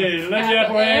X. Yeah. Love you,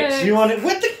 Apple X. You want it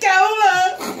with the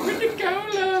cola? With the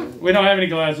cola. We don't have any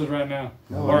glasses right now.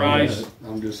 Or ice.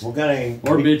 I'm just. We're gonna.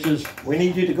 Or bitches. We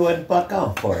need you to go ahead and fuck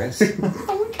off for us.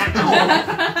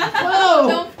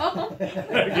 Whoa!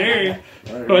 Gary,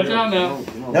 watch out now.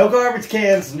 No garbage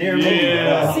cans near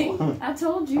Yeah. See, I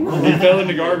told you. He fell in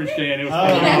the garbage can. It was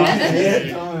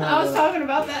funny. me. I was talking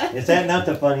about that. Is that not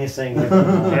the funniest thing All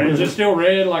ever? right, is it still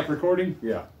red, like recording?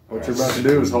 Yeah. What you're about to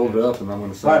do is hold it up, and I'm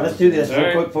going to say. All right, let's do this All real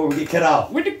right. quick before we get cut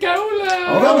off. With the cola!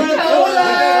 Come on,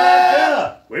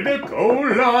 cola! With the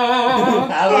cola!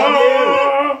 I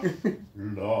love you.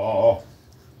 No.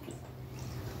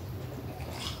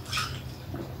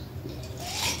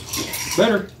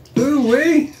 Better. Ooh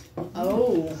wee.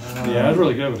 Oh. Yeah, that's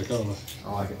really good with the cola.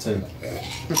 I like it too. I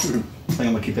think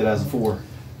I'm gonna keep it as a 4.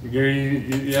 Gary,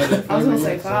 you had that? I was gonna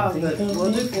say 5, but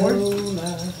we'll do 4.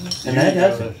 And that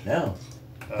doesn't. No.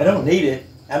 I don't need it.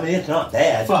 I mean, it's not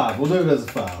bad. 5. We'll do it as a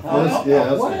 5.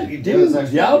 What? Dude, Dude,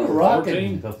 y'all are 14.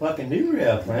 rocking the fucking new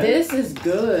Riff, man. This is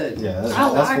good. Yeah, I that's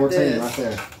like 14 this. right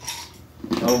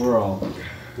there. Overall,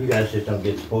 You guys just don't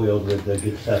get spoiled with the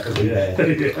good stuff that we have.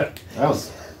 Yeah. that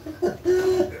was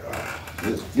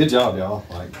good job, y'all.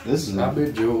 Like this is a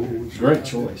Sloppy Joe's. great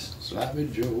choice. Sloppy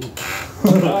Joe.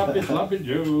 Sloppy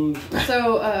Joe's.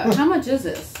 So, how much is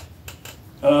this?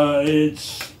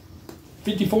 It's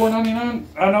 $54.99.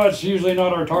 I know it's usually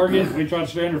not our target. We try to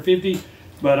stay under 50,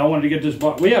 but I wanted to get this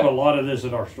box. We have a lot of this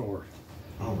at our store.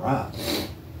 All right,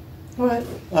 What?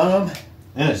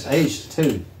 and it's aged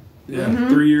too. Yeah, Mhm.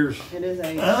 3 years. It is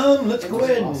a. Let's go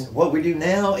ahead and what we do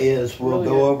now is we'll Really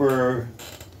go good. over,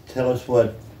 tell us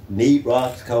what neat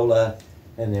rocks, cola,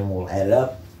 and then we'll add it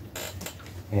up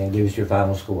and give us your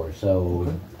final score.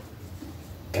 So,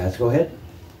 guys, go ahead.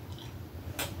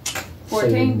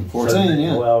 14? 14,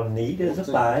 yeah. Well, neat is a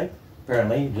 5.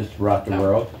 Apparently, just rocked the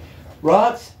world.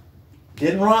 Rocks,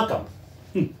 didn't rock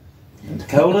them.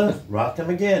 Cola, rocked them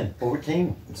again.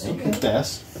 14. Okay.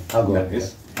 Best I'll go with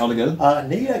this. all together.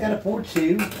 Neat, I got a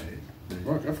 4.2.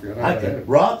 Fuck, I forgot I how I had could, it.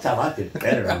 rocks, I liked it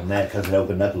better on that because it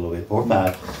opened up a little bit.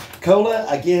 4.5. Cola,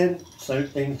 again, certain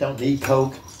things don't need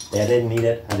Coke. That didn't need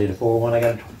it. I did a 4.1. I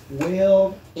got a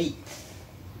 12.8.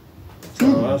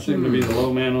 So I seem to be the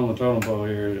low man on the totem pole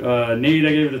here. Neat, I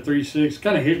gave it a 3.6.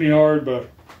 Kind of hit me hard, but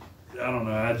I don't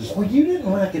know. I just. Well, you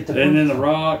didn't like it. And then the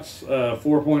rocks,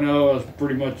 4.0, I was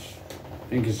pretty much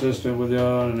inconsistent with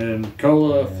y'all. And then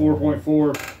cola,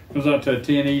 4.4, comes out to a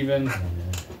 10 even.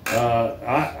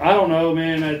 I don't know,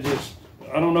 man.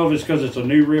 I don't know if it's because it's a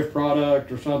new Riff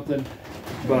product or something,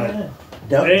 but and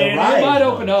it might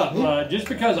open up. Just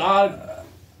because I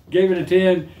gave it a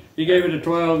 10, he gave it a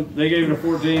 12, they gave it a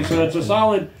 14, so it's a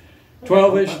solid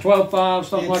 12-ish, 12.5,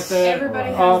 something like that.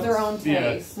 Everybody has their own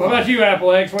taste. What about you,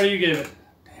 Apple X? What do you give it?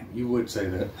 You would say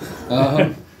that.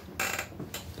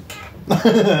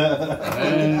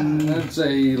 And I'd say.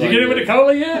 did you get it with the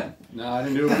cola yet? No, I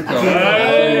didn't do it with the cola.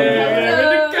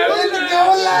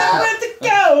 With the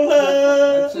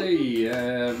cola. I'd say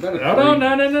about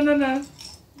a No.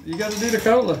 You got to do the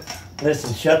cola.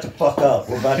 Listen, shut the fuck up.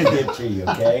 We're about to get to you,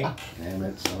 okay? Damn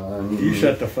it, son. You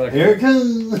shut the fuck Here up. it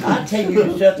comes. I tell you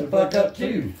to shut the fuck up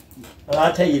too. Well,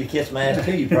 I tell you to kiss my ass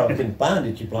too. You probably couldn't find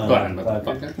it. You blind Blind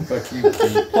motherfucker. motherfucker. Fuck you.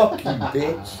 Fuck you,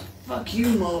 bitch. Fuck you,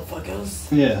 motherfuckers.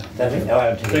 Yeah. That means, oh, I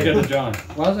have to Take it to John.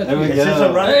 Why is that? There we This is a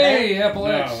go. running Hey, Apple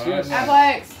No, X. Yes. I- Apple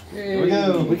X. Here we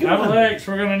go. We can Apple run. X,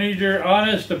 we're gonna need your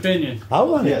honest opinion. I'll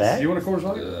run it Yes. back. You want a Coors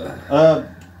Light?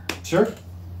 Sure.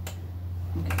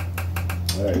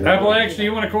 Apple X, do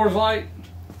you want a Coors Light?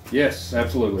 Yes,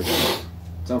 absolutely.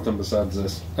 Something besides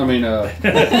this. I mean, it's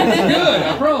good,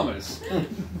 I promise.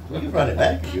 We can run it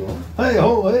back if you want. Hey,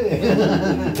 oh, hey.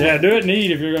 Yeah, do it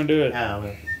neat if you're gonna do it. Y'all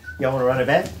want to run it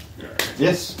back?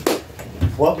 Yes.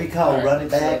 What we call Alright, run it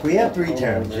back, we have 3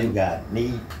 terms. We've got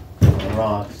neat and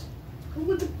rocks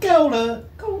with the cola.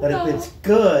 But if it's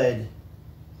good,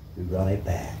 we run it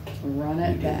back. Run We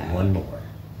it do back. one more.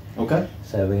 Okay.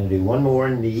 So we're going to do one more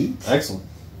neat. Excellent.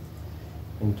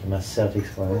 Into my Celtics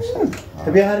class.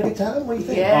 Have y'all had a good time? What do you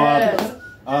think? Yes.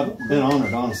 I've been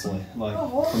honored, honestly. Like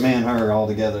for me and her all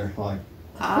together. Like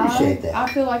Appreciate that. I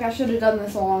feel like I should have done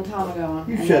this a long time ago.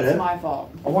 You and should that's have. my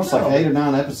fault. I watched like 8 or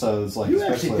 9 episodes. Like You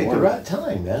especially actually at picked the work. right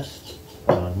time, Gus.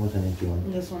 Wasn't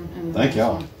enjoying. This one. And Thank this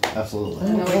y'all. one. Absolutely.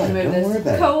 And then we can move Don't worry this.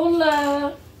 about it.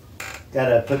 Cola.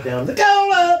 Gotta put down the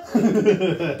cola.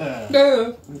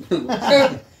 Duh.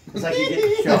 It's like you get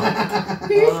the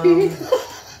shot.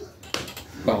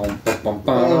 Bum, bum, bum,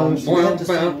 Um, bum, we have to bum,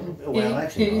 save, well,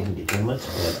 actually, I didn't get too much.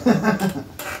 It's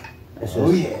just,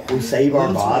 Oh, yeah. we save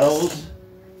our bottles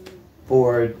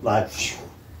for like.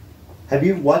 Have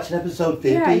you watched episode 50?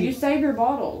 Yeah, you save your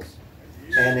bottles.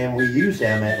 And then we use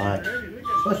them at like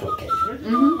special occasions.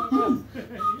 Mm-hmm.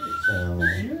 So,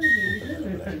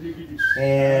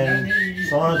 and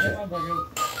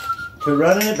cilantro to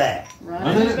running it back. Run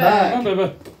Running it it back.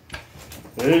 back.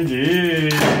 Hey,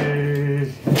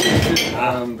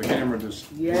 The camera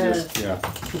just. Yes. Yeah.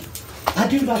 I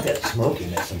do like that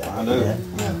smokiness in that. I do.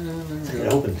 Yeah.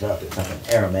 It opens up. It's like an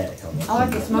aromatic on I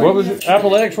like the smoke. What was it?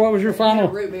 Apple X, what was your final?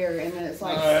 Root beer, and then it's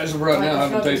like. As of right now, I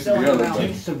haven't smoke is tasted still in the your other mouth. thing.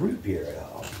 Taste the root beer at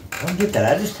all. I don't get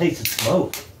that. I just taste the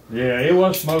smoke. Yeah, it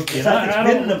was smoky. It's like it's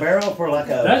been in the barrel for like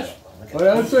a. That's,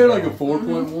 Well, I'd say like a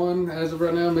 4.1 as of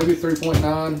right now, maybe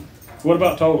 3.9. what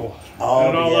about total? all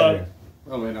Add all together.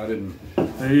 I mean, I didn't.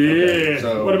 Yeah.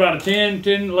 so- What about a 10,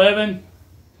 11?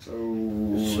 So,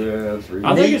 yeah, 3.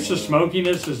 I think it's the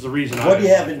smokiness is the reason What do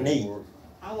you have it? in neat?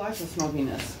 I like the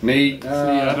smokiness. Neat. See,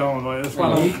 I don't know. That's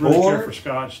why I don't really care for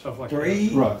scotch, stuff like 3,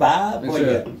 Right. 5, It's what do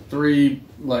you a 3,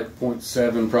 like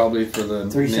 0.7 probably for the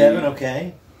 3.7, neat.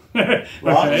 okay. that.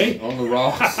 Okay. On the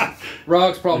rocks.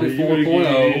 Rocks probably 4.0. I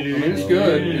mean, it's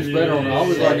good. It's better on. I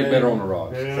always like it better on the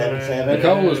rocks. 7.7. The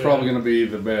cola is probably going to be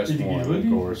the best one, of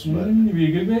course. But Be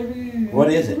a good baby.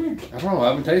 What is it? I don't know. I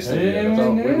haven't tasted it yet. I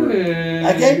thought we were.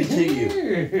 I gave it to you.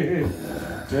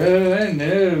 Oh, I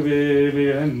know,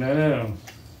 baby, I know.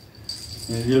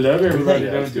 You love everybody,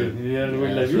 don't you? Yeah, we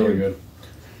Yeah, love it's really you. good.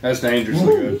 That's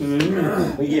dangerously good.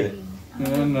 We give it.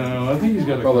 No, I think he's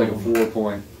got a Probably like a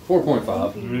 4.5.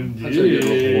 I'd say give it a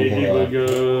Yeah, here we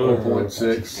go.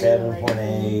 4.6.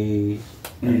 7.8.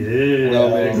 Yeah. Well,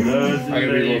 maybe. those I gotta be a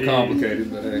ladies. little complicated,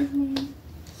 but hey.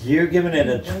 You're giving it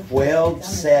a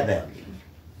 12.7.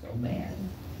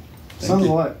 Sounds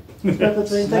like. I I was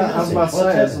about to say,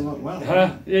 that's a little, well,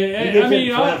 Huh? You Yeah, give I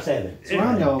mean, it 12.7. it's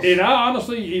around y'all's. and I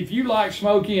honestly, if you like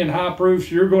smoky and high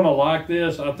proofs, you're gonna like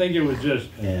this. I think it was just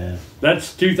Yeah.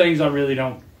 that's two things I really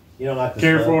don't You don't like the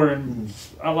care smoke? for, and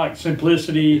I like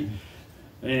simplicity.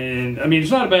 And I mean, it's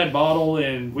not a bad bottle,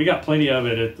 and we got plenty of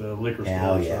it at the liquor store.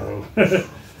 Hell yeah. So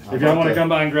if y'all want to come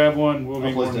by and grab one, we'll be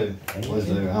Oh, more please than do. Please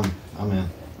do. I'm in.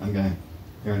 I'm game.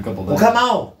 Here in a couple Well, days. come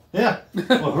on. Yeah.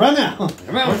 Well, right now.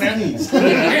 Come on, man.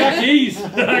 I got keys.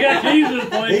 I got keys to this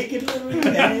place. Big and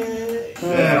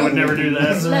little, I would never do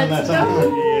It's that. around that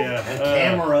time. Yeah. and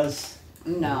cameras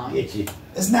No. get you.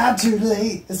 It's not too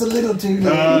late. It's a little too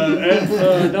late. And,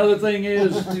 another thing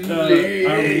is, we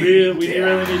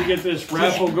really need to get this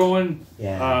raffle going.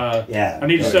 Yeah. Yeah. I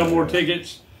need to sell more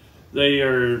tickets. They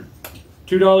are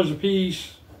 $2 a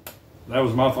piece. That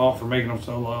was my fault for making them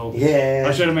so low. Yeah.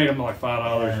 I should have made them like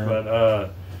 $5, Yeah. but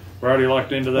we're already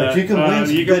locked into that. But you can win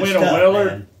some you can good win stuff, a Weller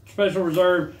man. Special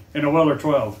Reserve and a Weller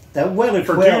 12 That Weller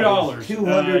for 12 $2. is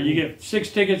 200. You get 6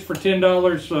 tickets for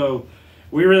 $10. So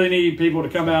we really need people to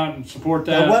come out and support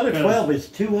that. That Weller 'cause 12 is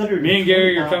 200. Me and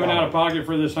Gary are coming out of pocket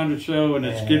for this 100th show, and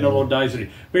it's getting a little dicey.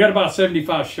 We got about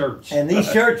 75 shirts. And these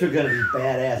shirts are going to be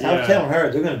badass. I Yeah. was telling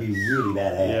her they're going to be really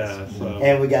badass. Yeah, so.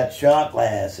 And we got shot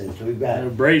glasses. We've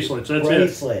got Bracelets. That's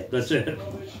bracelets. it. That's it.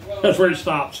 That's where it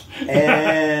stops.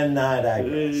 And I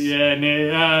digress. Yeah,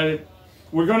 and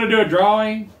we're going to do a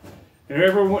drawing.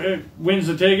 Whoever wins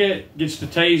the ticket gets to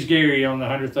tase Gary on the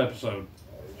 100th episode.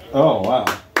 Oh, wow.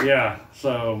 Yeah,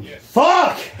 so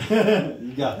Fuck!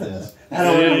 You got this. I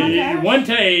don't know. one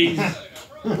tase.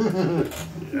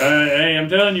 Hey, I'm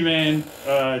telling you, man,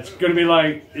 it's going to be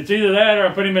like, it's either that or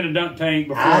I put him in a dunk tank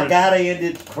before. I gotta end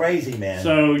it crazy, man.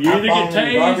 So you either I'm get falling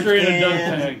in the tased or in a garbage dunk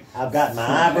can. tank. I've got my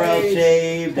eyebrows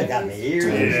shaved. I got my ears.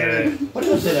 Yeah. What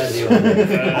else did I do?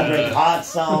 I drink hot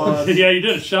sauce. Yeah, you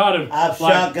did a shot of I've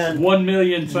like shotgunned 1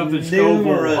 million something Scoville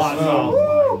numerous- hot sauce.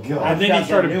 Oh, my God. And then he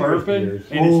started numerous burping, beers.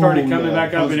 and it started Ooh, coming yeah,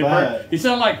 back up, comes and it back. burnt. He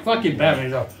sounded like fucking Batman.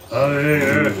 He's like, oh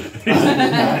yeah.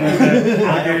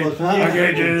 I almost I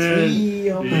can't do this. tea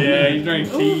on my- Yeah, he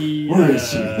drank tea. Where is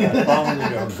she? falling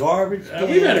into a garbage can.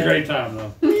 We've had a great time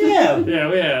though. Yeah. Yeah,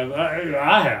 we have.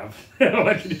 I have.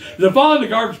 The fall in the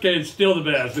garbage can is still the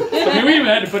best. I mean, we even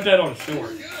had to put that on a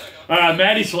short.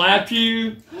 Maddie slapped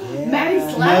you. Maddie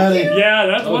slapped you? Yeah,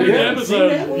 that's one of the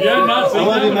episodes. You have not seen I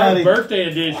love that you, one, our Maddie. birthday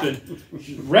edition.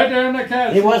 Right there on that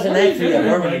couch. It wasn't actually a What are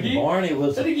you Bourbon doing, in the Maggie? Barn. It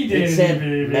was. I think he It did. said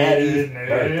Maddie's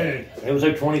birthday. It was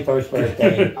her 21st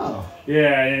birthday. Oh.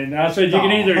 Yeah, and I said you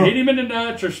can either hit him in the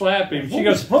nuts or slap him. She What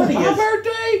goes, was funny my is-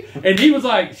 birthday? And he was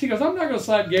like, she goes, I'm not going to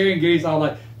slap Gary. And Gary's all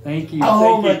like, thank you.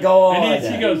 Oh, thank my you. God. And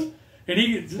then she goes, and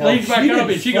he No, leans back she up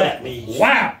didn't and she slap goes, me.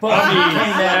 wow. But I mean,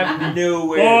 came out of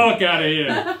nowhere. fuck out of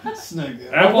here. It's no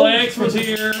good. Apple X was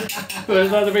here.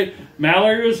 There's other people.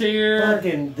 Mallory was here.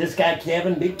 Fucking this guy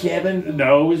Kevin, Big Kevin,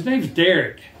 No, his name's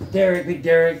Derek. Derek, Big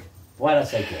Derek. Why'd I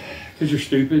say Kevin? Because you're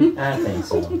stupid. I think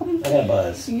so. I got a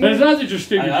buzz. But it's not that you're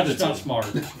stupid, I you're just did not too.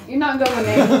 smart. You're not good with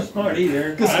names. Smart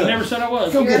either. I never said I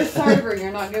was. You're a server.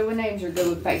 You're not good with names. You're good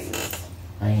with faces.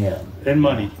 I am. And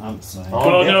money. I'm the same. Oh.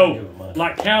 Well, definitely no, doing money.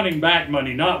 like counting back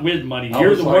money, not with money. I You're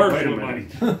was the like, worst wait a with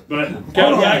minute. money. But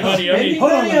counting back money, I mean,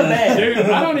 Hold on, man. dude,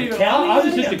 I don't even. Counting I'll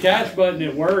just money? hit the cash button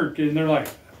at work, and they're like,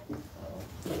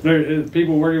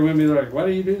 People working with me, they're like, why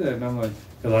do you do that? And I'm like,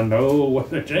 because I know what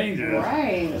the change is.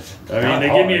 Right. I mean,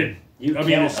 they give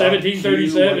me a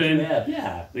 1737.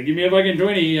 Yeah. They give me a fucking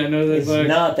 20. I know that's It's like.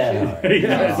 not that hard.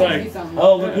 Yeah, it's like.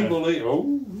 Oh, the people leave.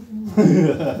 Oh.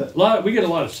 We get a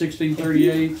lot of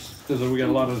 1638s because we got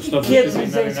a lot of stuff. Kids that's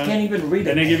these days can't even read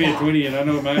it. and they give me a 20, and I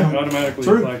know automatically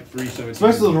True. it's like 317.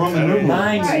 Especially the Roman numerals.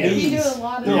 Mine's Right. You do these. a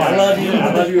lot of Yeah. I love you.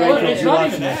 I love you, Well, Rachel. it's If you're not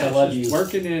watching even this, that. I love It's you. just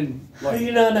working in. Well,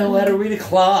 you don't know how to read a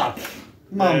clock.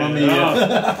 Mamma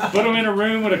mia. Put them in a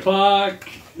room with a clock,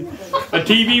 a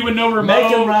TV with no remote.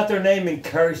 Make them write their name in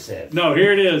cursive. No,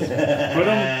 here it is.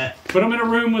 Put them in a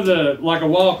room with a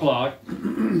wall clock.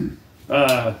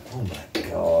 Oh my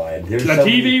God! There's A so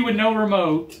TV many, with no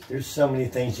remote. there's so many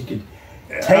things you could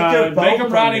take their phone Make them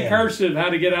from write in them. cursive how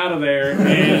to get out of there. You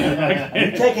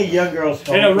And, take a young girl's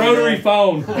phone. and a from rotary them.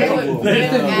 phone. They would Oh,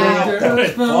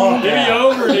 flip out. Oh, Give me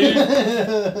over,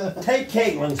 dude. Take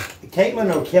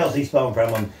Caitlin or Kelsey's phone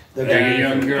from them. They're Take a gonna-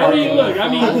 young girl. I mean, look. I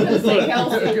was gonna say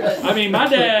Kelsey, but I mean, my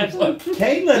dad. Look,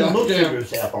 Caitlin looks at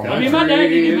herself on I mean, her. my dad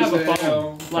didn't even have a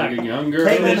phone. Like Like, a young girl.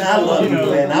 Caitlin, I love you, You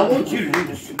know, man. I want you to do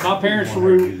this. my parents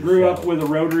grew up with a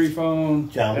rotary phone.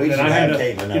 John, And we then should I had have a,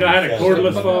 Caitlin. you know, I had a cordless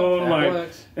Apple phone, like,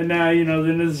 X. and now, you know,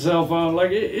 then there's a cell phone.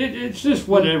 Like, it's just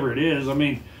whatever it is. I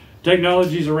mean,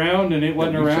 technology's around, and it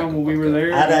wasn't around when we were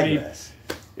there. I mean, digress.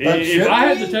 But if should I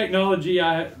had we? the technology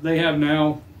they have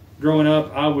now, growing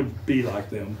up, I would be like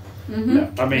them. I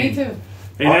mean, me too.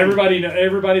 and everybody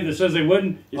that says they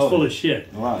wouldn't is Oh. full of shit.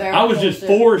 Right. They're I was full of just shit.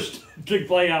 forced to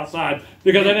play outside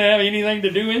because I didn't have anything to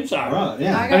do inside. Right,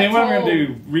 yeah. I mean, what am I told- going to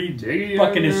do? Read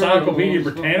fucking Encyclopedia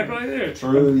Britannica?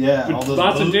 True, yeah. All those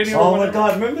Bicentennial or Oh my whatever.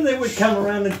 God! Remember they would come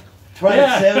around and try Yeah.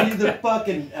 to sell you the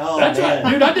fucking. Oh That's man.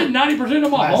 right, dude. I did 90%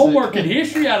 of my Classic. homework and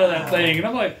history out of that thing, and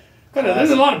I'm like, "God,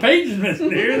 there's a lot of pages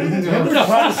missing here." Remember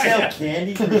trying to sell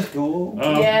candy for school?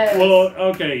 Yes. Well,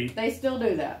 okay. They still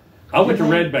do that. I went to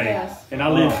Red Bank, Yes. and I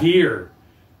live here,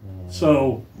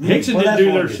 so Hickson Well, didn't that's do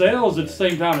one their good sales at the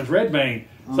same time as Red Bank.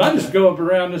 So I just go up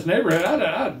around this neighborhood.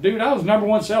 I was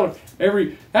 #1 seller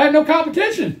I had no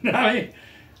competition. I mean,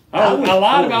 I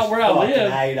lied about where I lived.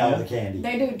 I ate all the candy.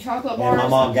 They do chocolate And my bars.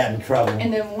 mom got in trouble.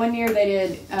 And then one year they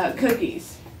did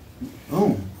cookies.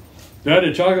 Oh. I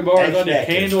did chocolate bars, I did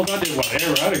Expected. candles, I did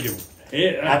whatever. I didn't give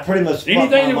a I pretty much fucked anything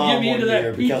my that would mom get me one into year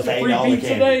that because pizza, I ate free all the pizza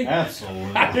candy. day.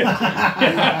 Absolutely. I'd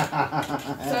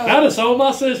So, have sold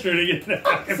my sister to get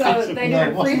that. so they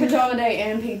do free pajama day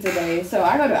and pizza day. So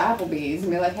I go to Applebee's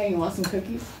and be like, hey, you want some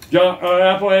cookies? John,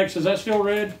 Apple X, is that still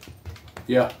red?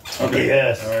 Yeah. Okay.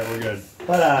 Yes. All right, we're good.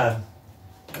 But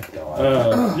let's go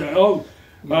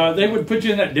on. They would put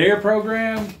you in that DARE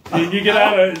program, and you get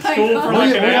out of school for We,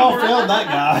 like an we all hour. failed that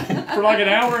guy. For like an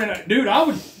hour, and dude, I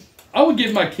would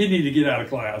give my kidney to get out of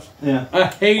class. Yeah. I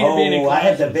hated being in Oh, I class.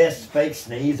 had the best fake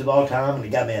sneeze of all time, and it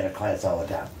got me out of class all the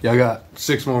time. Yeah, I got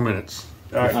 6 more minutes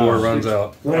All right. before it runs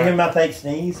out. You want to hear my fake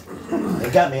sneeze?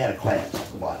 It got me out of class.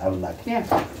 What? I was like, Yeah.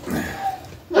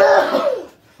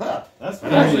 That's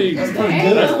Actually, that's that's pretty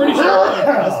good. pretty sure.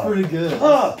 That's pretty good.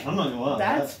 Huh. I'm not gonna lie.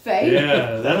 That's fake.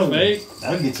 Yeah, that's fake.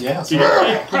 That'll get you out.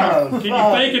 Can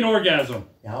you fake an orgasm?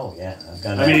 oh yeah, I've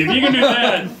done I that. mean, if you can do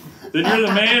that, then you're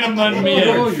the man among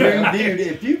men. Dude,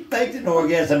 if you faked an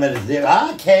orgasm at a zip,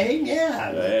 I came,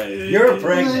 yeah. You're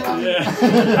pregnant.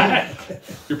 Yeah.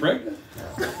 You're pregnant?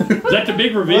 Is that the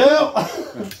big reveal? Well,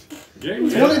 Yeah.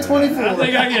 2024. I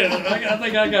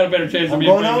think I got a better chance of I'm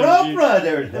being going on pregnant than you. Oprah.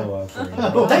 There's no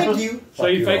Oprah. Thank you. So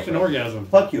Fuck you faked an Oprah. orgasm.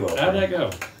 Fuck you, How'd that Oprah.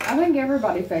 go? I think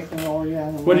everybody faked an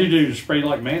orgasm. What do you do? Just spray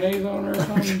like mayonnaise on her or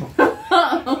something? Did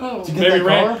you get Maybe that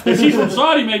ranch. car? If she's from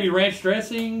Saudi, maybe ranch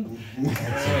dressing.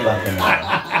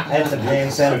 I had some hand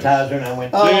sanitizer and I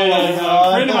went, Oh, Yeah, my a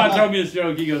God. friend of mine told me this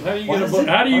joke. He goes, "How do you get a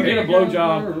how do you get a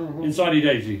blowjob in Saudi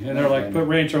Daisy?" And they're like, "Put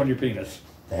ranch on your penis."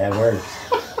 that works.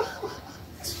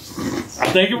 I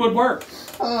think it would work.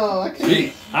 Oh, I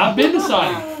can't. I've been to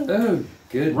Saudi. Oh,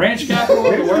 good. Ranch capital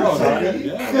of the world. Saudi?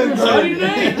 Yeah, we're in Saudi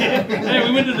today. Hey,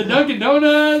 we went to the Dunkin'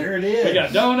 Donuts. Sure it is. We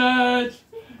got donuts.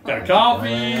 Got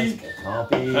coffee.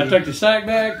 Coffee. I took the sack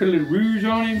back, put a little rouge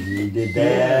on him. You did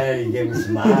that. You gave me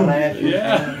some eyelashes.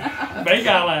 Yeah, fake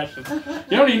eyelashes.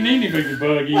 You don't even need any bigger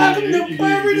buggy. Welcome to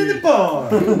Bourbon in the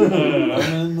Barn.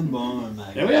 In the barn,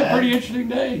 man. Yeah, we had a pretty interesting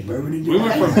day. Bourbon in We the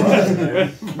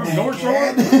went from North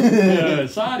Shore to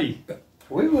Saudi.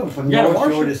 We went from You got a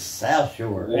North Shore washer? to South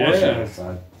Shore. Yeah.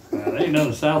 Son. There ain't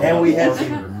nothing south. And of we had North Shore.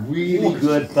 some really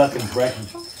good fucking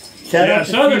breakfast. Shout Yeah, out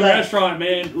to Southern Sheila. restaurant,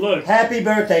 man. Look, Happy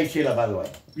birthday, Sheila, by the way.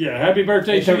 yeah, happy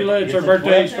birthday, It's her- Sheila. It's her it's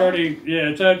birthday 12th? starting.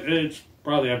 Yeah, it's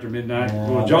probably after midnight.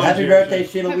 Well, John's Happy here, birthday,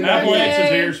 so- Sheila. We Happy love Apple you. X is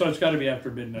birthday. here, so it's got to be after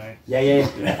midnight. Yeah,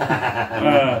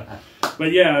 yeah.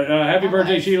 But yeah, happy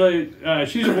birthday, Sheila.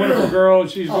 She's a wonderful girl.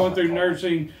 She's going through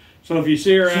nursing. So if you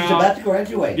see her She's out, about to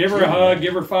graduate. give her a hug.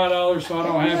 Give her $5 so I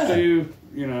don't have to.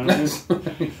 You know, just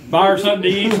buy her something to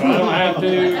eat so I don't have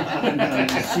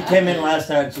to. She came in last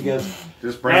night and she goes,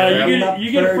 Just bring it out. you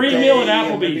get a free meal at I'm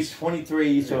gonna be Applebee's.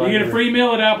 23, so You get a free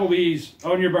meal at Applebee's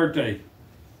on your birthday.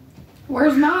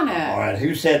 Where's mine All at? right,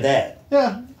 who said that?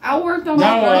 Yeah. I worked on No,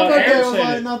 my I thought birthday. Eric that was said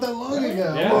like it. not that long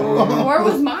ago. Yeah. Where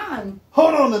was mine?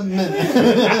 Hold on a minute.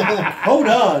 Hold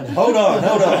on.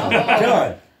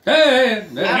 John. Hey,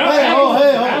 No, Hey, oh,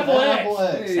 hey, oh, Apple Apple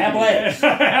X. X. Apple X.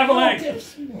 Apple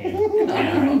X.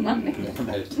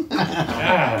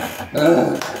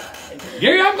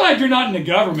 Gary, I'm glad you're not in the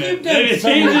government. You've done He'd so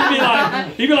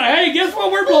just be like, hey, guess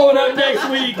what we're blowing up next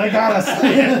week? They got us.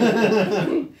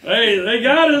 Hey, they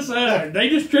got us. They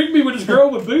just tricked me with this girl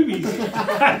with boobies. They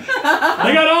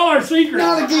got all our secrets.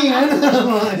 Not again.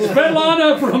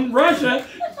 Svetlana from Russia,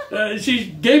 she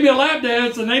gave me a lap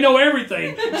dance and they know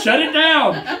everything. Shut it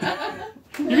down.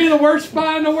 You'd be the worst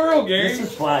spy in the world, Gary.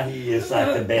 This is why he is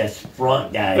like the best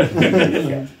front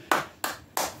guy.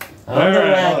 All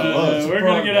right, we're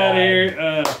going to get out of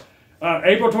here.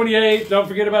 April 28th, don't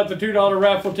forget about the $2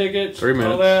 raffle tickets. 3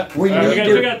 minutes. All that. We we need got,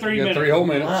 to- we got 3 You got minutes. 3 whole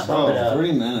minutes. Oh,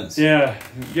 3 minutes. Yeah.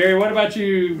 Gary, what about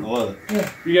you? I love it.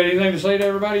 You got anything to say to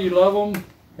everybody? You love them?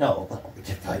 No,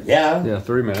 yeah. Yeah,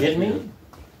 3 minutes. Kidding me?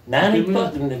 90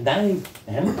 fucking 90.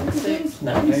 How many? Six.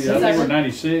 96. I think we're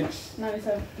 96.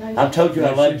 97. I've told you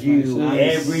I loved you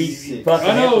 96. every fucking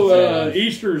I know episode.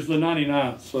 Easter's the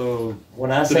 99th, so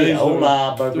When I say today's the-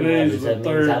 hola, Bourbon today's Brothers, the that means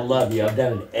third. I love you. I've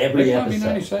done it every it might be episode.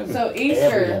 97. So Every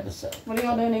Easter. episode. What are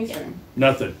y'all doing Easter?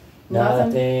 Nothing.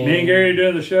 Nothing. Me and Gary are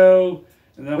doing the show,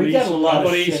 and then We we got a lot I'm of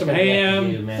gonna eat shit some that we have to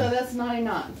ham. do, So man. that's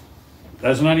 99.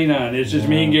 That's 99. It's just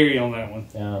me and Gary on that one.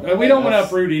 Yeah. We don't want to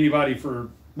uproot anybody for.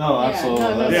 No, Yeah, absolutely.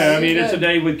 no, no, Yeah, I you mean it's a good.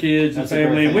 day with kids and That's a great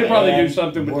family. thing. We'll probably do And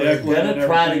something with we're Declan. gonna and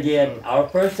try to everything, get so. our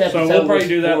first episode. So we'll probably was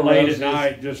do that Four late Roses. at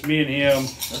night, just me and him,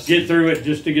 get through it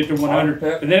just to get to 100.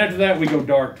 And then after that, we go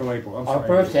dark till April. I'm Our sorry.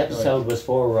 first episode was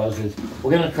Four Roses.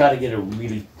 We're gonna try to get a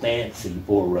really fancy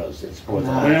Four Roses for the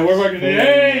Nice. Yeah, we're working. Very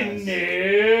Hey, nice.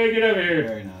 Nick, get over here.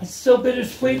 Very It's nice. so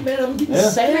bittersweet, man. I'm getting Yeah.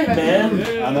 sad, man.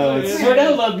 Yeah, I know, it's- Lord, I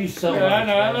love you so much. Yeah, I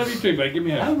know. I man. love you too, buddy. Give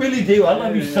me a I hug. really do. I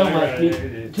love you so Yeah, much. yeah,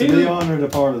 dude. To be honored a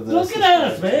part of this. Look at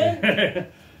us, man.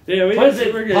 Yeah, we What is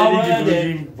it? we're good. Paul Did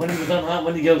you- Rudd, when he was on Hot,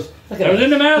 when he goes, look at I was us. in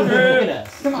the mouth, Look bro. at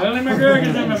us. Only my girl gets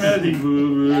in my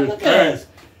mouth. Look at us.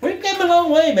 We've come a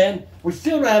long way, man. We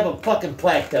still don't have a fucking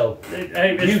plaque, though.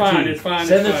 Hey, it's YouTube. fine. It's fine.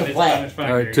 Send It's us fine. a It's plaque. fine. It's fine.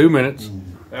 All right, Gary. 2 minutes.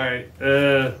 All right.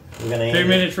 We're gonna end 2 it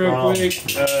minutes real wrong.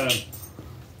 quick.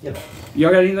 Yep.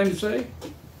 Y'all got anything to say?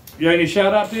 You got any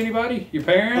shout out to anybody? Your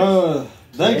parents?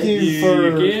 Thank you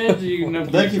Your for kids? You know,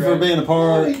 thank you for being a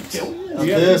part What are you of doing? You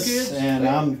got two this, kids? and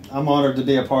I'm honored to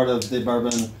be a part of the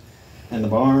Bourbon in the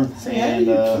Barn. Say hi to And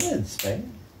your kids,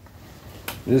 man.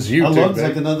 This is I YouTube. love to baby.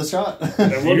 take another shot.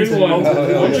 Yeah, we'll do one. Oh, We'll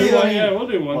do okay. one. Yeah, we'll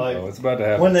do one. Like, Oh, it's about to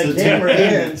happen. When the So camera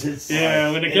take- ends, it's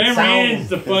Yeah, when the it's camera on. ends,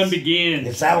 the fun begins.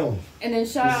 It's on. And then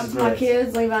shout out This to is my great.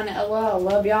 kids, Levi and Ella. I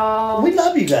love y'all. We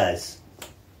love you guys.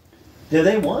 Do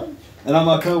they want? and all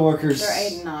my coworkers, They're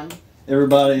 8 and 9.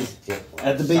 everybody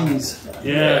at the Bees.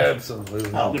 Yeah. absolutely.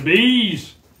 Oh. The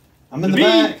bees. I'm in The the, bees.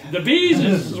 back. The bees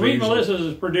is The Sweet bees. Melissa's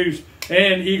is produced,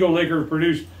 and Eagle Liquor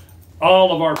produced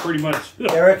all of our pretty much.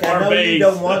 Eric, I our know base. you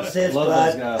don't want this, Love but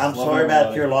those guys. I'm Love sorry about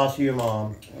everybody. your loss of your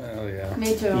mom. Oh, yeah.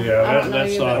 Me too. Yeah, I that- don't know that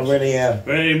you. I sucks. really am.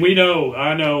 And we know.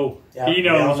 I know. Yeah, He we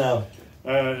all knows.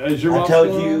 know. Is your I mom told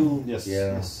still you. Yes,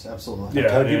 Yeah. yes, absolutely. Yeah,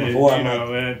 told you and, before,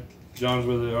 I'm John's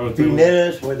with it. If you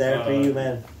miss us, we're there for you,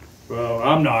 man. Well,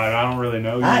 I'm not. I don't really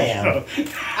know you. I am. so.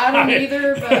 I don't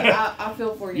either, but I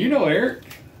feel for you. You know Eric.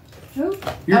 Who?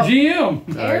 Your Oh.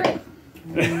 GM. Eric?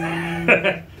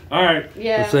 All right.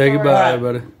 Yeah. Let's say sorry. goodbye,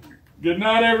 buddy. Good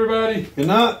night, everybody. Good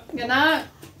night. Good night.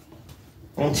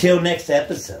 Until next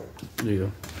episode. Yeah.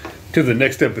 To the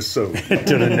next episode.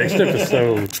 To the next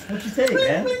episode. What you think,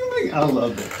 man? I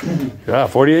loved it. Yeah,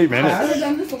 48 I minutes. should have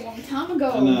done this a long time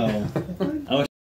ago. I know.